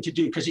lovely thing to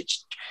do because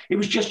it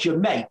was just your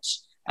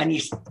mates. And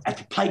as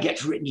the play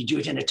gets written, you do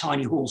it in a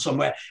tiny hall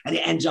somewhere, and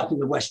it ends up in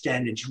the West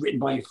End, and it's written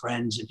by your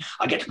friends. And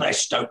I get to play a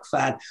Stoke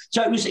fan,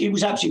 so it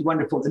was absolutely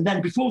wonderful. And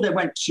then before they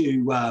went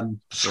to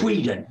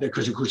Sweden,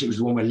 because of course it was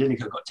the one where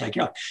Lineker got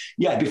taken off.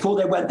 Yeah, before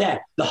they went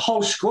there, the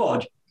whole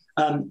squad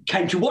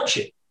came to watch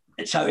it.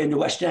 So in the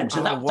West End,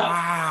 so that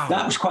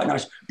was quite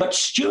nice. But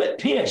Stuart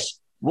Pearce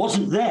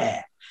wasn't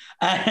there.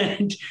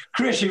 And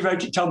Chris, who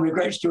wrote it, told me a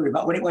great story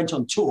about when it went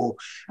on tour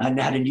and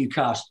they had a new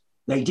cast.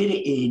 They did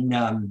it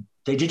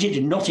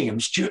in Nottingham.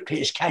 Stuart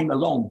Pearce came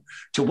along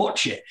to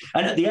watch it.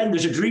 And at the end,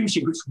 there's a dream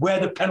sequence where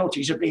the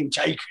penalties are being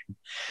taken.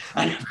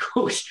 And of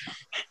course,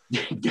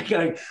 they're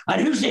going,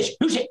 and who's this?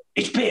 Who's it?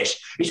 It's Pearce.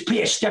 It's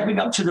Pearce stepping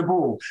up to the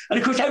ball. And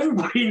of course,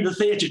 everybody in the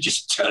theatre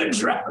just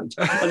turns around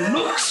and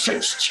looks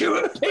at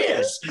Stuart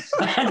Pearce.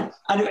 And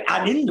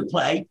in the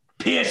play,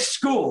 Pearce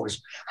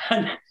scores.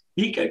 And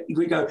we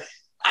go,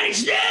 and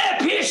it's there,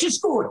 Pearce has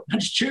scored.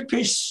 And Stuart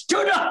Pearce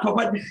stood up and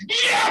went,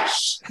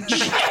 yes!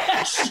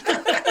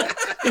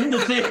 In the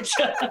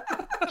theatre,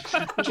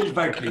 which is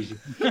very pleasing.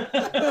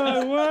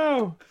 Oh,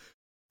 wow.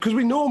 Because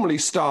we normally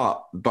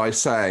start by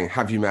saying,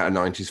 have you met a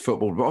 90s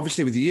footballer? But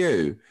obviously with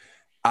you,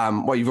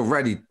 you've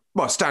already...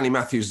 Well, Stanley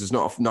Matthews is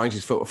not a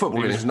 90s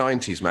football in his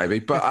 90s, maybe.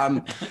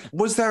 But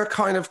was there a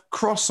kind of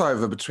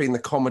crossover between the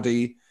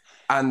comedy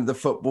and the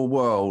football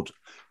world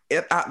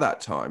at that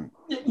time?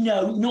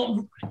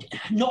 No,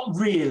 not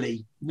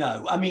really.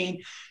 No, I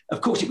mean,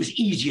 of course, it was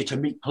easier to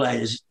meet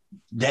players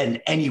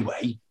then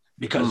anyway,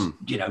 because,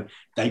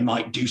 they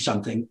might do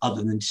something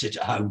other than sit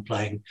at home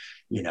playing,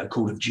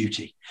 Call of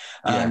Duty.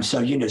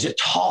 So,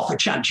 there's half a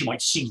chance you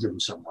might see them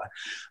somewhere.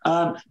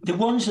 The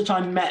ones that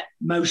I met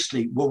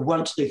mostly were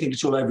once they think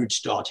it's all over, it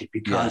started,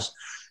 because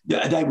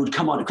they would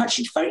come on.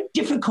 It's very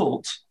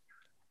difficult.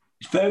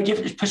 It's very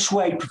difficult to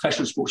persuade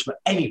professional sportsmen,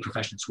 any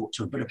professional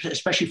sportsman, but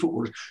especially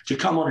footballers, to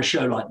come on a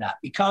show like that,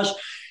 because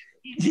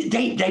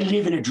they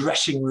live in a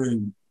dressing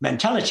room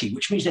mentality,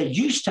 which means they're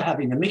used to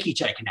having the mickey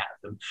taken out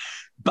of them,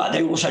 but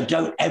they also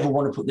don't ever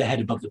want to put their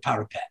head above the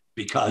parapet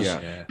because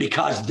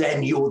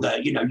then you're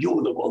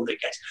the one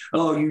that gets,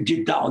 oh, you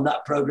did that on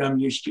that program,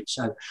 you skipped.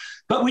 So,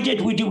 but we had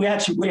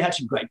some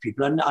great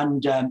people,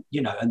 and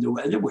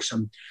there were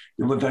some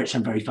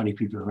very funny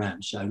people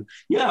around. So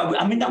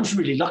that was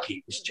really lucky.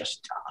 It was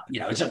just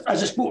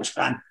as a sports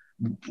fan,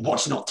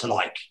 what's not to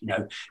like?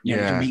 To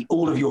meet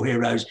all of your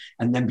heroes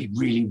and then be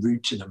really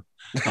rude to them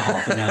for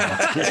half an hour.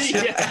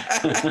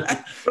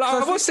 But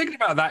I was thinking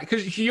about that,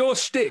 because your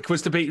shtick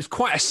was to be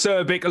quite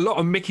acerbic, a lot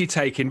of mickey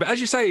taking. But as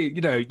you say,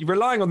 you're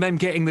relying on them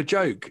getting the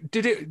joke.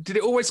 Did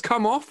it always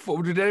come off,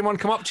 or did anyone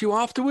come up to you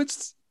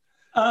afterwards?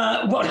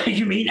 What do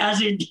you mean,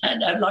 as in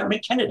like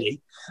Mick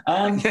Kennedy?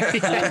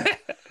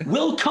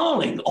 Will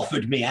Carling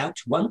offered me out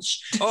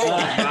once. Well,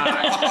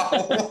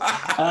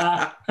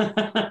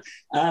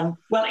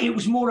 it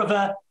was more of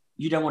a,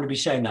 you don't want to be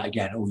saying that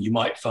again, or you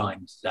might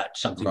find that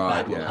something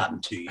bad will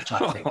happen to you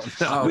type thing,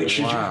 which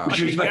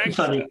was very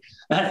funny.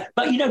 But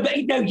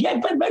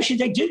mostly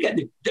they do get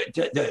the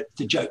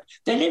joke.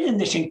 They live in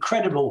this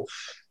incredible,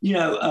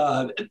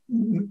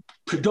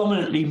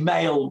 predominantly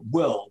male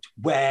world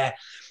where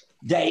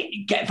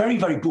they get very,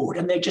 very bored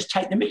and they just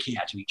take the mickey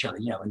out of each other,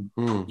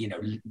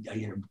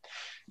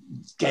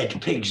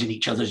 dead pigs in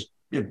each other's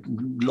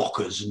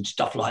lockers and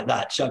stuff like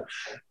that. So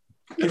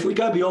if we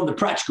go beyond the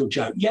practical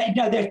joke,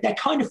 they're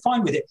kind of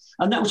fine with it.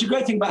 And that was a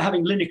great thing about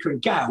having Lineker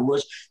and Gow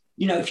was,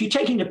 if you're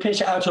taking the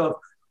piss out of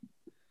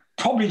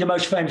probably the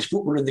most famous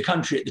footballer in the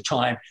country at the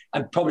time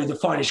and probably the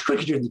finest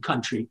cricketer in the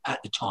country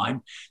at the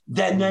time,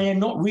 then they're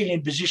not really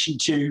in position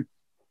to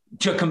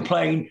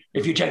complain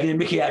if you're taking the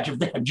mickey out of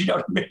them. Do you know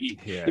what I mean?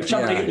 Yeah. If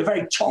somebody at the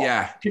very top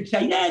can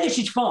say, this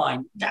is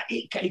fine,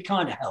 it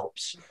kind of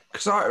helps.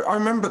 Because I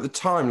remember at the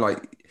time,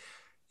 like,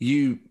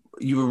 you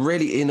were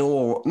really in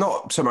awe,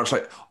 not so much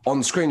like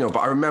on screen, but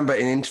I remember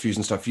in interviews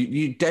and stuff,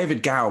 you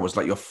David Gower was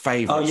like your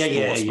favourite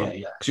sportsman.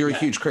 Because you're a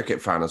huge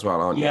cricket fan as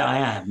well, aren't you? Yeah, I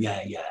am,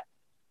 yeah.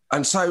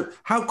 And so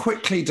how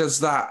quickly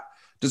does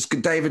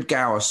David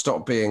Gower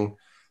stop being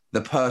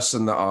the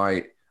person that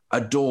I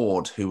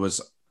adored who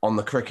was on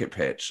the cricket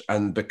pitch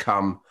and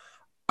become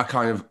a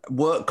kind of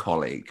work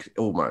colleague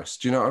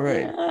almost? Do you know what I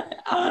mean?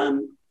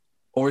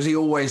 Or is he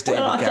always David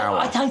Gower?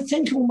 I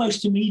think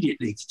almost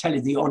immediately, to tell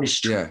you the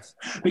honest truth.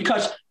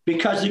 Because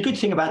the good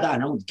thing about that,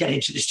 and I won't get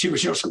into this too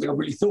much, it's not something I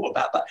really thought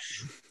about,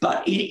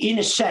 but in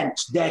a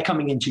sense, they're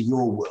coming into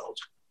your world.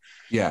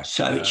 Yeah.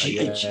 So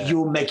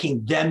you're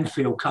making them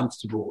feel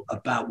comfortable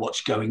about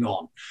what's going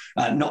on.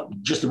 Not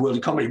just the world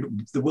of comedy, but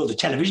the world of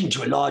television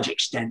to a large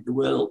extent, the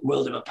world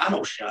of a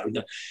panel show.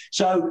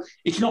 So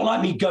it's not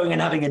like me going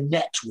and having a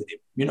net with him,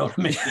 you know what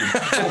I mean?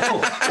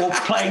 or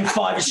playing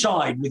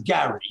five-a-side with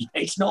Gary.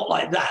 It's not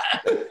like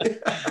that.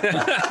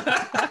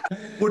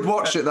 Would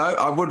watch it, though.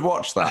 I would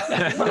watch that.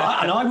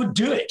 And I would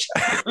do it.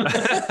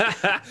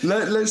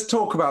 Let's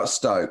talk about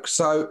Stoke.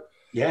 So...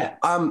 yeah.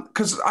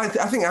 Because I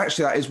think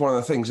actually that is one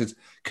of the things, is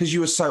because you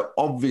were so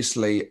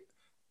obviously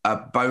a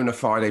bona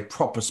fide, a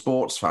proper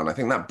sports fan. I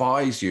think that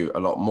buys you a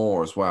lot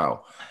more as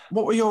well.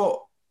 What were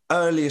your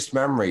earliest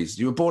memories?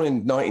 You were born in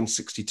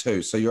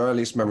 1962, so your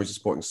earliest memories of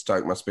supporting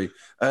Stoke must be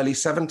early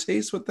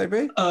 70s, would they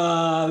be?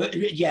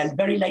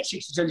 Very late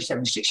 60s, early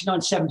 70s.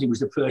 69, 70 was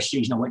the first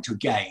season I went to a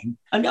game.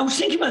 And I was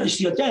thinking about this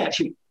the other day,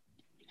 actually.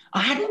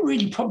 I hadn't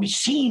really probably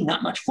seen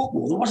that much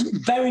football. There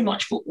wasn't very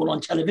much football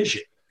on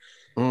television.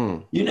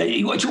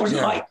 It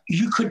wasn't like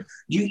you could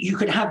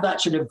have that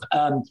sort of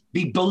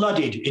be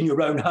blooded in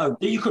your own home.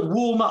 That you could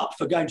warm up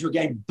for going to a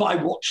game by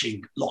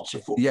watching lots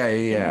of football.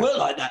 It weren't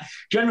like that.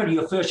 Generally,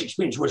 your first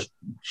experience was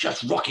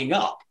just rocking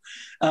up.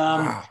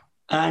 Wow.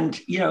 And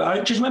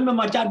I just remember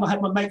I had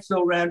my mate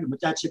Phil round, and my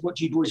dad said, "What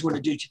do you boys want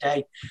to do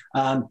today?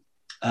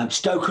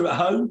 Stoker at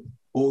home,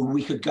 or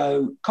we could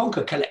go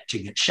conker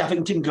collecting at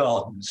Shavington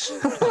Gardens."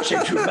 I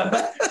seem to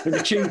remember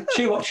the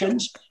two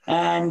options,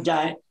 and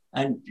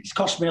it's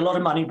cost me a lot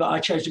of money, but I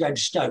chose to go to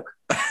Stoke.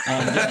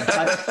 And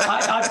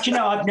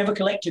I've never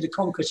collected a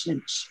conker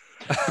since.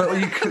 But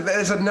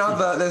there's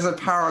a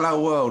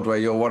parallel world where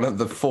you're one of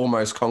the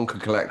foremost conker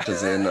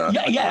collectors in.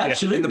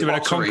 Absolutely. Doing a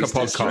conker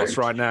podcast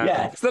right now.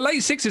 Yeah. So the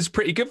late 60s is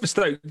pretty good for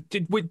Stoke.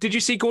 Did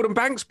you see Gordon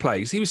Banks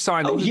play? He was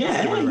signed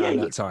around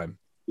that time.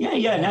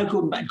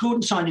 No,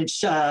 Gordon signed in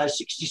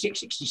 66,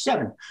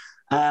 67.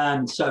 So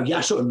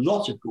I saw a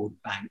lot of Gordon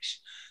Banks.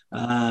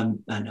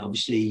 And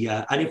obviously,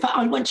 and in fact,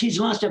 I went to his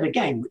last ever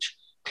game, which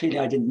clearly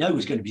I didn't know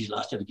was going to be his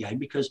last ever game,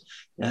 because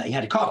he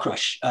had a car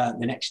crash the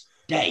next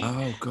day.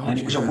 Oh, God. And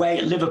it was away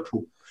at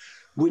Liverpool,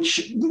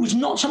 which was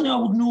not something I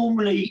would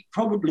normally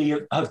probably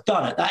have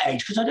done at that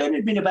age, because I'd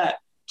only been about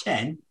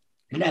 10.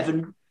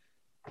 11,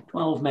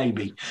 12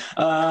 maybe.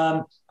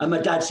 And my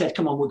dad said,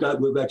 "Come on, we'll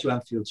go to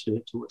Anfield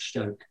to watch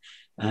Stoke."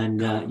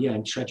 And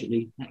and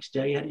tragically, next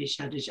day he had his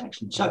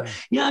accident. So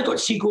I got to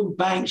see Gordon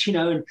Banks,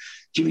 and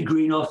Jimmy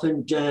Greenough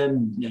and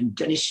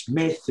Dennis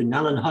Smith and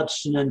Alan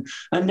Hudson, and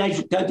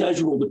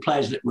those were all the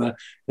players that were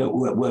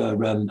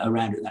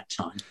around at that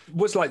time.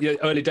 Was like the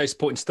early days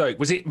supporting Stoke.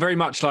 Was it very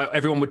much like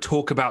everyone would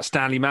talk about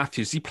Stanley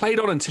Matthews? He played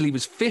on until he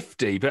was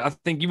 50, but I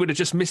think you would have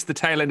just missed the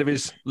tail end of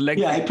his leg.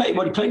 Yeah, he played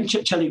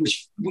until he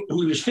was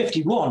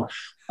 51.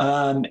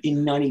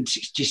 In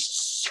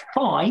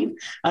 1965,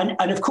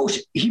 and of course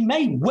he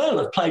may well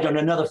have played on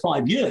another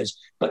 5 years,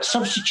 but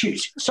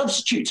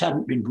substitutes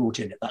hadn't been brought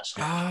in at that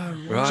stage.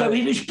 Right. So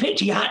he was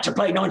picked. He had to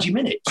play 90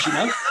 minutes,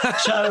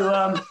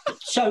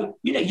 So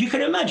you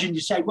can imagine.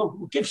 You say, well,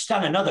 we'll give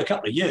Stan another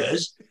couple of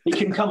years. He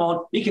can come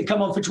on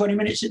for 20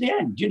 minutes at the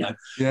end.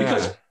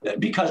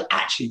 Because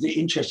actually the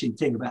interesting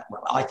thing about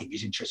I think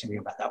is interesting thing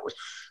about that was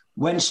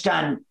when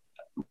Stan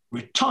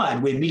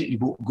retired, we immediately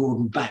bought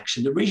Gordon Banks,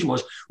 and the reason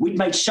was we'd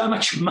made so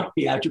much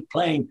money out of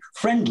playing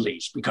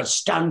friendlies because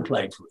Stan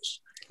played for us.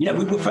 We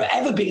were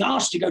forever being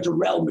asked to go to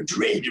Real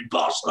Madrid and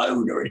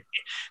Barcelona,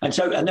 and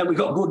then we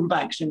got Gordon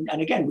Banks, and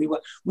again we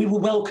were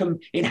welcome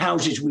in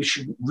houses we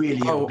shouldn't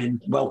really have been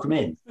welcome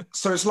in.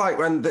 So it's like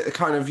when the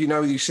kind of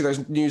you see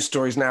those news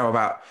stories now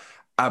about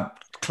a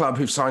club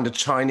who've signed a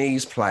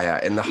Chinese player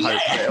in the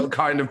hope that it'll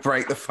kind of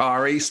break the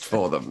Far East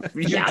for them.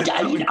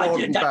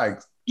 Gordon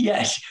Banks.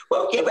 Yes.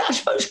 Well, I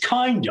suppose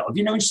kind of.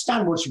 And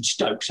Stan was from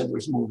Stoke, so there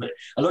was more of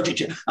a logic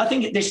to it. I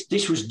think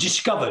this was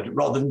discovered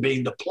rather than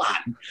being the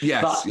plan.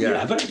 Yes, but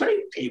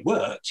it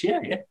worked,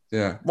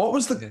 Yeah. What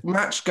was the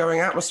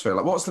match-going atmosphere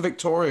like? What was the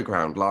Victoria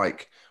Ground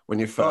like when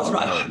you first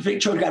went home?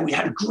 Victoria Ground, we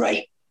had a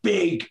great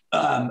big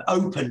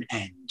open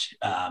end,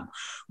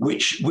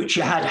 which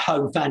you had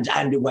home fans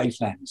and away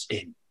fans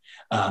in.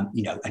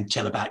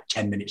 Until about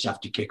 10 minutes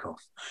after kickoff.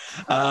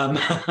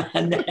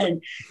 And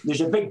then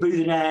there's a big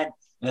booth in there.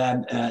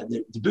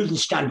 The Booth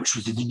stand, which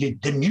was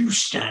the new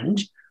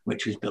stand,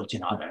 which was built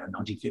in,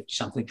 1950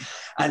 something.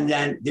 And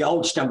then the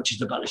old stand, which is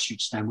the Butler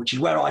Street stand, which is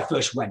where I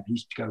first went. I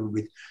used to go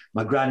with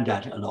my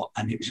granddad a lot,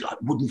 and it was like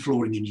wooden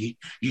flooring, and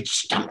you'd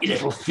stamp your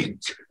little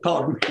feet,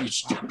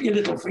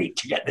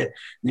 to get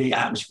the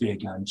atmosphere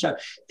going. So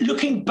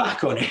looking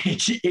back on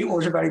it, it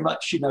was very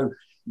much,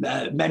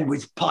 men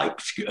with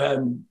pipes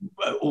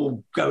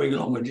all going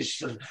along with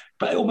this,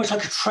 but almost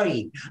like a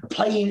train,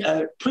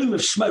 a plume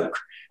of smoke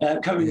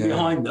coming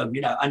behind them,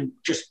 and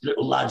just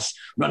little lads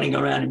running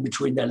around in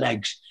between their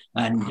legs,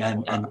 and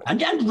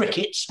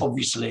rickets,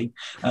 obviously.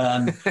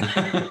 And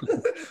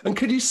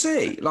could you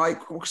see,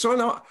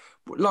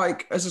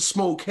 as a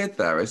small kid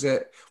there,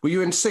 were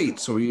you in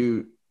seats or were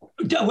you?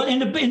 Well, in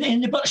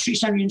the Butler Street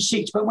stand, you're in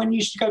seats, but when you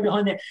used to go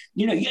behind there,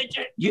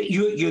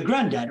 your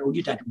granddad or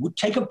your dad would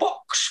take a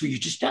box for you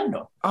to stand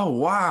on. Oh,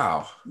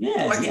 wow.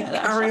 Yeah.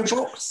 Carry a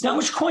box? That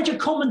was quite a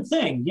common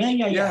thing.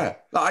 Yeah.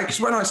 Because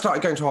when I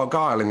started going to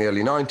Argyle in the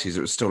early 90s,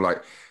 it was still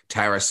like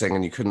terracing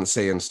and you couldn't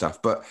see and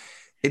stuff. But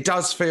it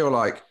does feel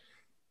like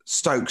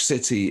Stoke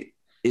City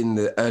in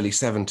the early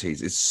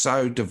 70s is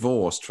so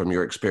divorced from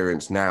your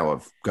experience now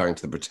of going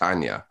to the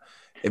Britannia.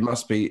 It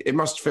must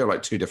feel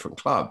like two different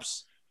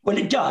clubs. Well,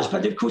 it does,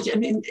 but of course,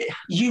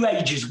 you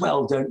age as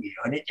well, don't you?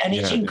 And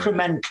it's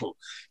incremental.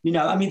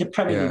 The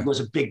Premier League was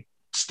a big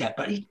step,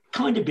 but it's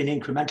kind of been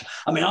incremental.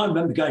 I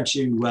remember going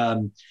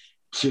to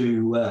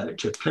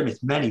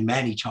Plymouth many,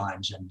 many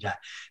times and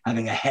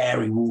having a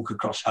hairy walk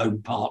across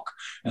Home Park,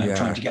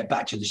 trying to get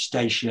back to the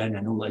station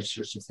and all those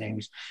sorts of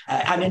things.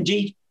 And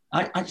indeed,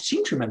 I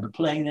seem to remember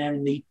playing there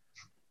in the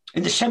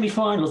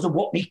semi-final of the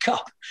Watney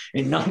Cup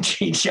in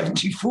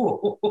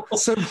 1974.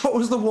 So what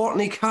was the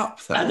Watney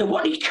Cup then? The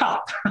Watney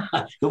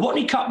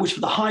Cup was for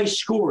the highest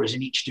scorers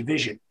in each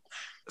division.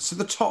 So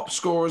the top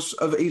scorers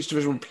of each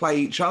division would play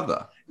each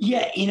other?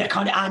 Yeah, in a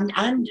kind of...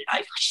 And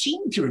I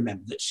seem to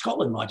remember that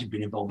Scotland might have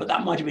been involved, but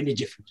that might have been a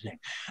different thing.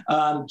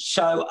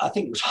 So I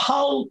think it was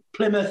Hull,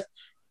 Plymouth,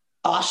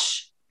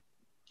 us,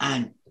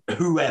 and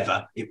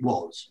whoever it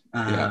was.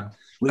 We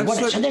won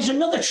it. So there's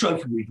another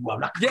trophy we've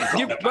won.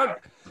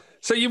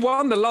 So you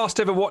won the last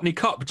ever Watney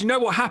Cup. But do you know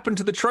what happened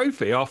to the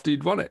trophy after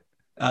you'd won it?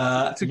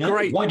 It's a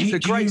great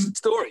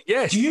story.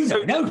 Yes. Do you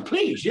know? No,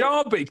 please.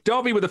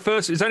 Derby were the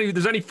first. There's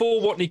only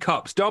 4 Watney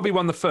Cups. Derby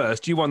won the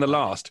first. You won the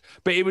last.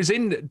 But it was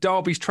in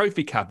Derby's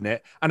trophy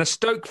cabinet, and a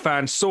Stoke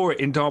fan saw it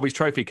in Derby's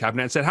trophy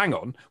cabinet and said, "Hang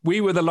on,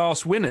 we were the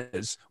last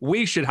winners.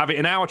 We should have it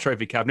in our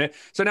trophy cabinet."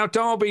 So now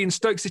Derby and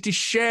Stoke City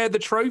share the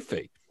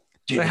trophy.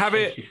 They have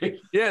it.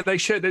 Yeah,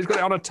 they've got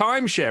it on a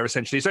timeshare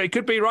essentially. So it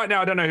could be right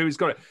now. I don't know who's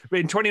got it. But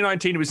in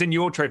 2019, it was in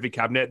your trophy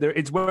cabinet.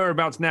 Its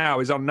whereabouts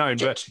now is unknown.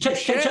 But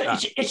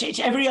it's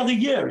every other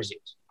year, is it?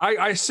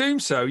 I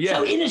assume so, yeah.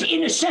 So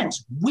in a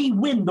sense, we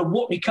win the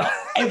Watney Cup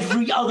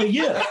every other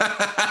year.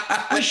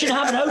 We should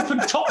have an open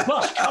top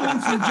bus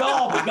coming from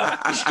Derby. Go,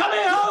 it's coming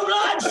home,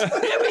 lads.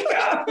 Here we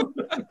go.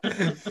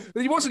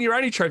 It wasn't your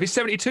only trophy.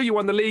 72, you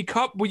won the League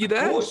Cup. Were you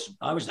there? Of course,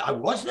 I was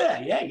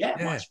there. Yeah.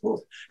 March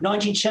 4th,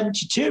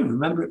 1972.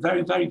 Remember it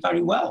very, very,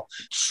 very well.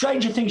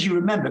 Stranger things you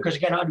remember, because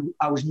again,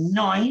 I was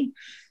 9.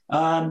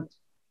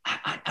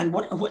 And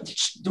what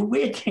the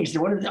weird things,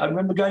 I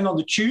remember going on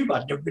the tube.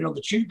 I'd never been on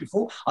the tube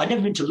before. I'd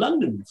never been to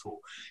London before,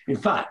 in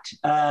fact.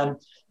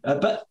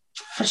 But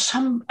for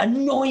some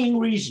annoying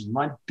reason,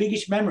 my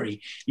biggest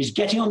memory is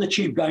getting on the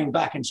tube, going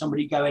back, and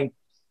somebody going,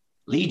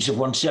 Leeds have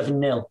won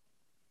 7-0.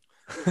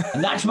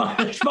 And that's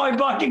my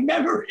abiding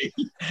memory.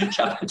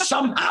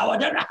 Somehow, I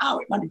don't know how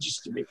it manages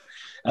to be.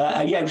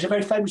 It was a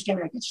very famous game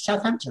against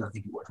Southampton, I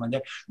think it was, when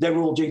they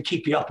were all doing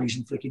keepy-uppies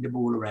and flicking the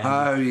ball around.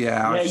 Oh,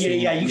 yeah.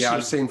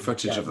 I've seen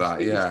footage of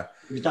that, yeah.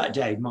 It was that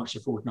day, March the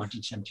 4th,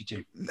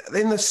 1972.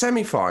 In the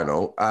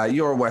semi-final,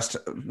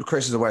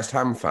 Chris is a West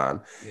Ham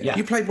fan. Yeah.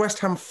 You played West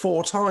Ham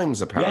 4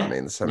 times, apparently,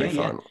 in the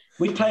semi-final. Yeah.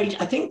 We played,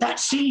 I think that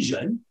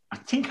season,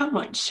 I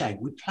might say,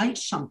 we played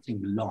something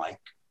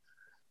like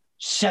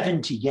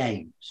 70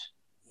 games.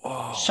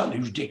 Whoa.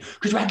 Something ridiculous.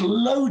 Because we had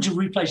loads of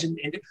replays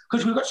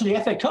because we got to the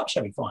FA Cup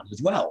semi-final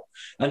as well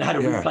and had a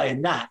replay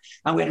in that.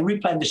 And we had a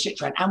replay in the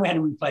 6th round and we had a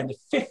replay in the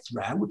 5th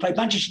round. We played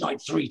Manchester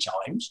United 3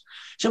 times.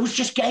 So it was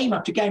just game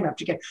after game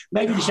after game.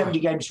 Maybe the 70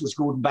 games was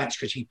Gordon Banks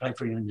because he played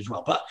for England as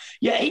well. But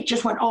yeah, it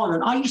just went on.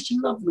 And I used to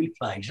love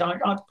replays.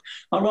 I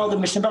rather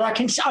miss them, but I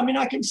can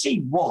see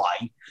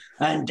why.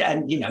 And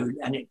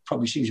it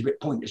probably seems a bit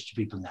pointless to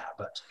people now.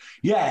 But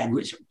yeah, it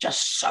was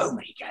just so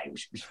many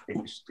games. It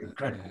was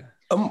incredible.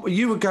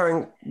 You were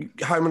going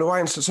home and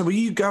away and stuff. So were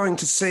you going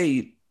to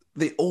see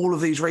all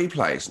of these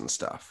replays and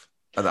stuff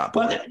at that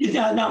point?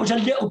 Well, that was a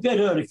little bit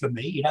early for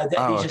me.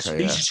 These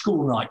are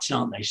school nights,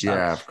 aren't they? So,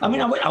 yeah. I mean,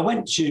 I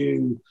went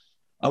to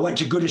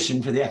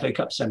Goodison for the FA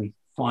Cup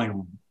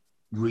semi-final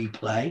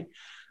replay.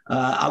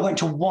 I went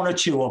to 1 or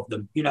 2 of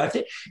them.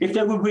 If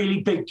there were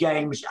really big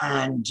games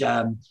and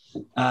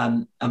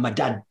my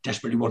dad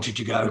desperately wanted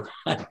to go,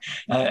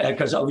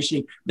 because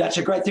obviously that's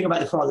a great thing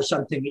about the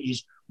father-son thing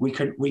is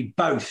we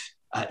both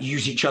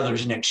use each other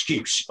as an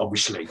excuse,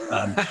 obviously,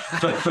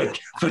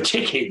 for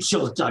tickets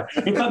all the time.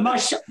 In fact,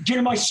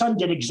 my son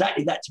did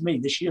exactly that to me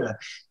this year.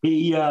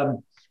 He,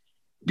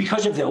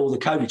 because of all the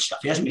COVID stuff,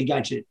 he hasn't been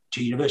going to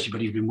university,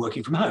 but he's been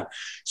working from home.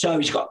 So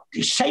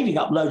he's saving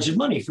up loads of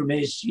money from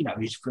his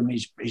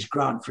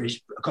grant for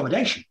his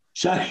accommodation.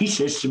 So he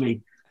says to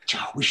me,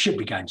 we should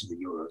be going to the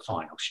Euro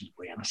final, shouldn't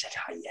we? And I said,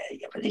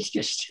 yeah, but it's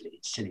just silly.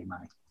 It's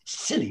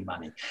silly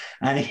money.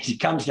 And he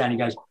comes down and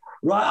he goes,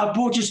 right, I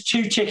bought us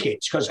 2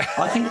 tickets because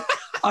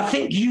I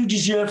think you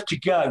deserve to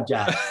go,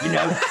 Dad.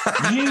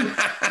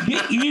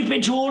 You've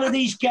been to all of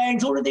these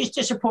games, all of these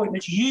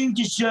disappointments. You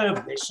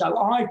deserve this. So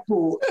I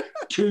bought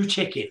 2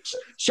 tickets.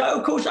 So,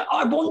 of course,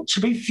 I want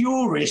to be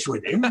furious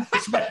with him,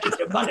 especially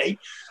the money.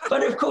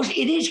 But, of course,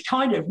 it is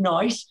kind of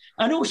nice.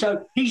 And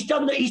also, he's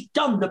done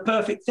the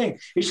perfect thing.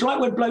 It's like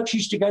when blokes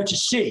used to go to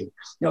sea,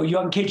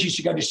 young kids used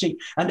to go to sea,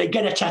 and they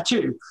get a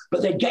tattoo,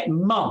 but they get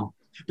mum.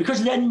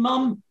 Because then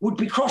mum would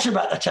be cross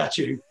about the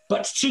tattoo,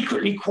 but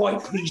secretly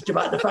quite pleased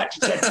about the fact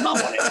it said mum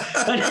on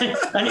it.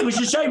 And it was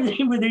the same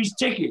thing with these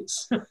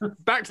tickets.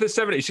 Back to the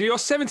 70s. So your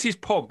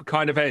 70s pomp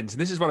kind of ends. And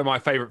this is one of my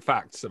favourite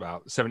facts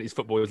about 70s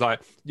football. It was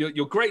like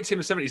your great team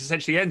of 70s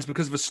essentially ends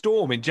because of a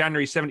storm in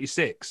January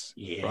 76.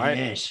 Yes.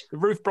 Right? The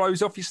roof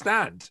blows off your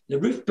stand. The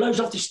roof blows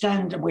off the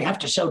stand and we have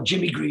to sell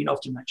Jimmy Green off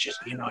to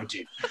Manchester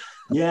United.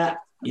 Yeah.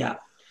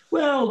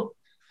 Well...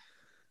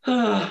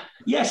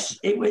 yes,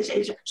 it was.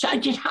 So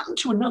it did happen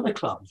to another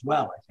club as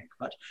well, I think.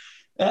 But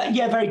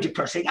very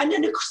depressing. And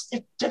then, of course,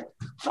 the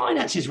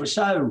finances were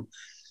so,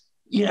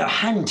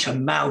 hand to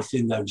mouth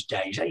in those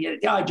days.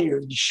 The idea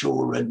of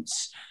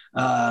insurance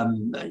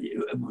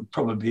would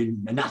probably be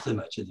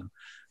anathema to them.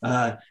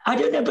 I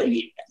don't know, but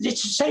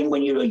it's the same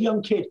when you're a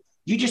young kid.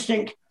 You just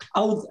think,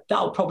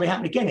 that'll probably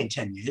happen again in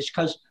 10 years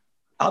because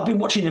I've been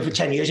watching them for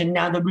 10 years and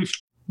now the roof.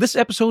 This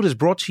episode is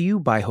brought to you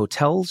by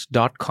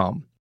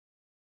Hotels.com.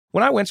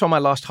 When I went on my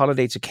last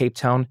holiday to Cape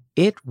Town,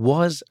 it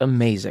was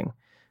amazing.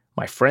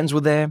 My friends were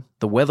there,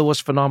 the weather was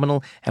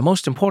phenomenal, and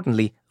most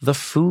importantly, the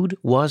food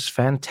was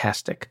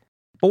fantastic.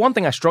 But one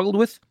thing I struggled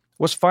with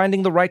was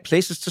finding the right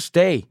places to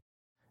stay.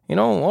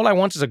 All I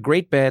want is a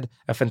great bed,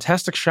 a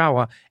fantastic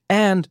shower,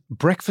 and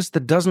breakfast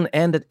that doesn't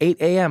end at 8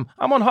 a.m.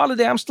 I'm on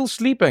holiday, I'm still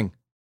sleeping.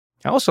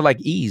 I also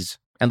like ease,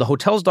 and the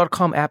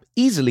Hotels.com app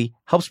easily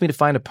helps me to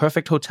find a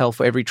perfect hotel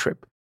for every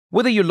trip.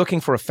 Whether you're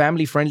looking for a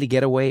family-friendly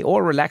getaway or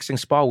a relaxing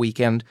spa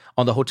weekend,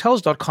 on the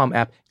Hotels.com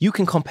app, you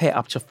can compare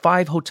up to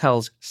 5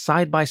 hotels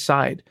side by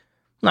side.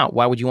 Now,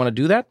 why would you want to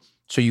do that?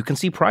 So you can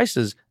see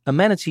prices,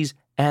 amenities,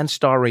 and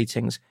star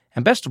ratings.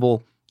 And best of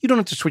all, you don't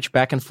have to switch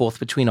back and forth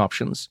between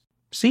options.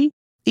 See?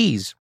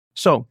 Ease.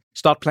 So,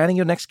 start planning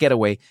your next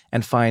getaway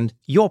and find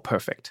your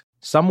perfect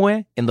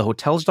somewhere in the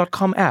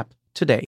Hotels.com app today.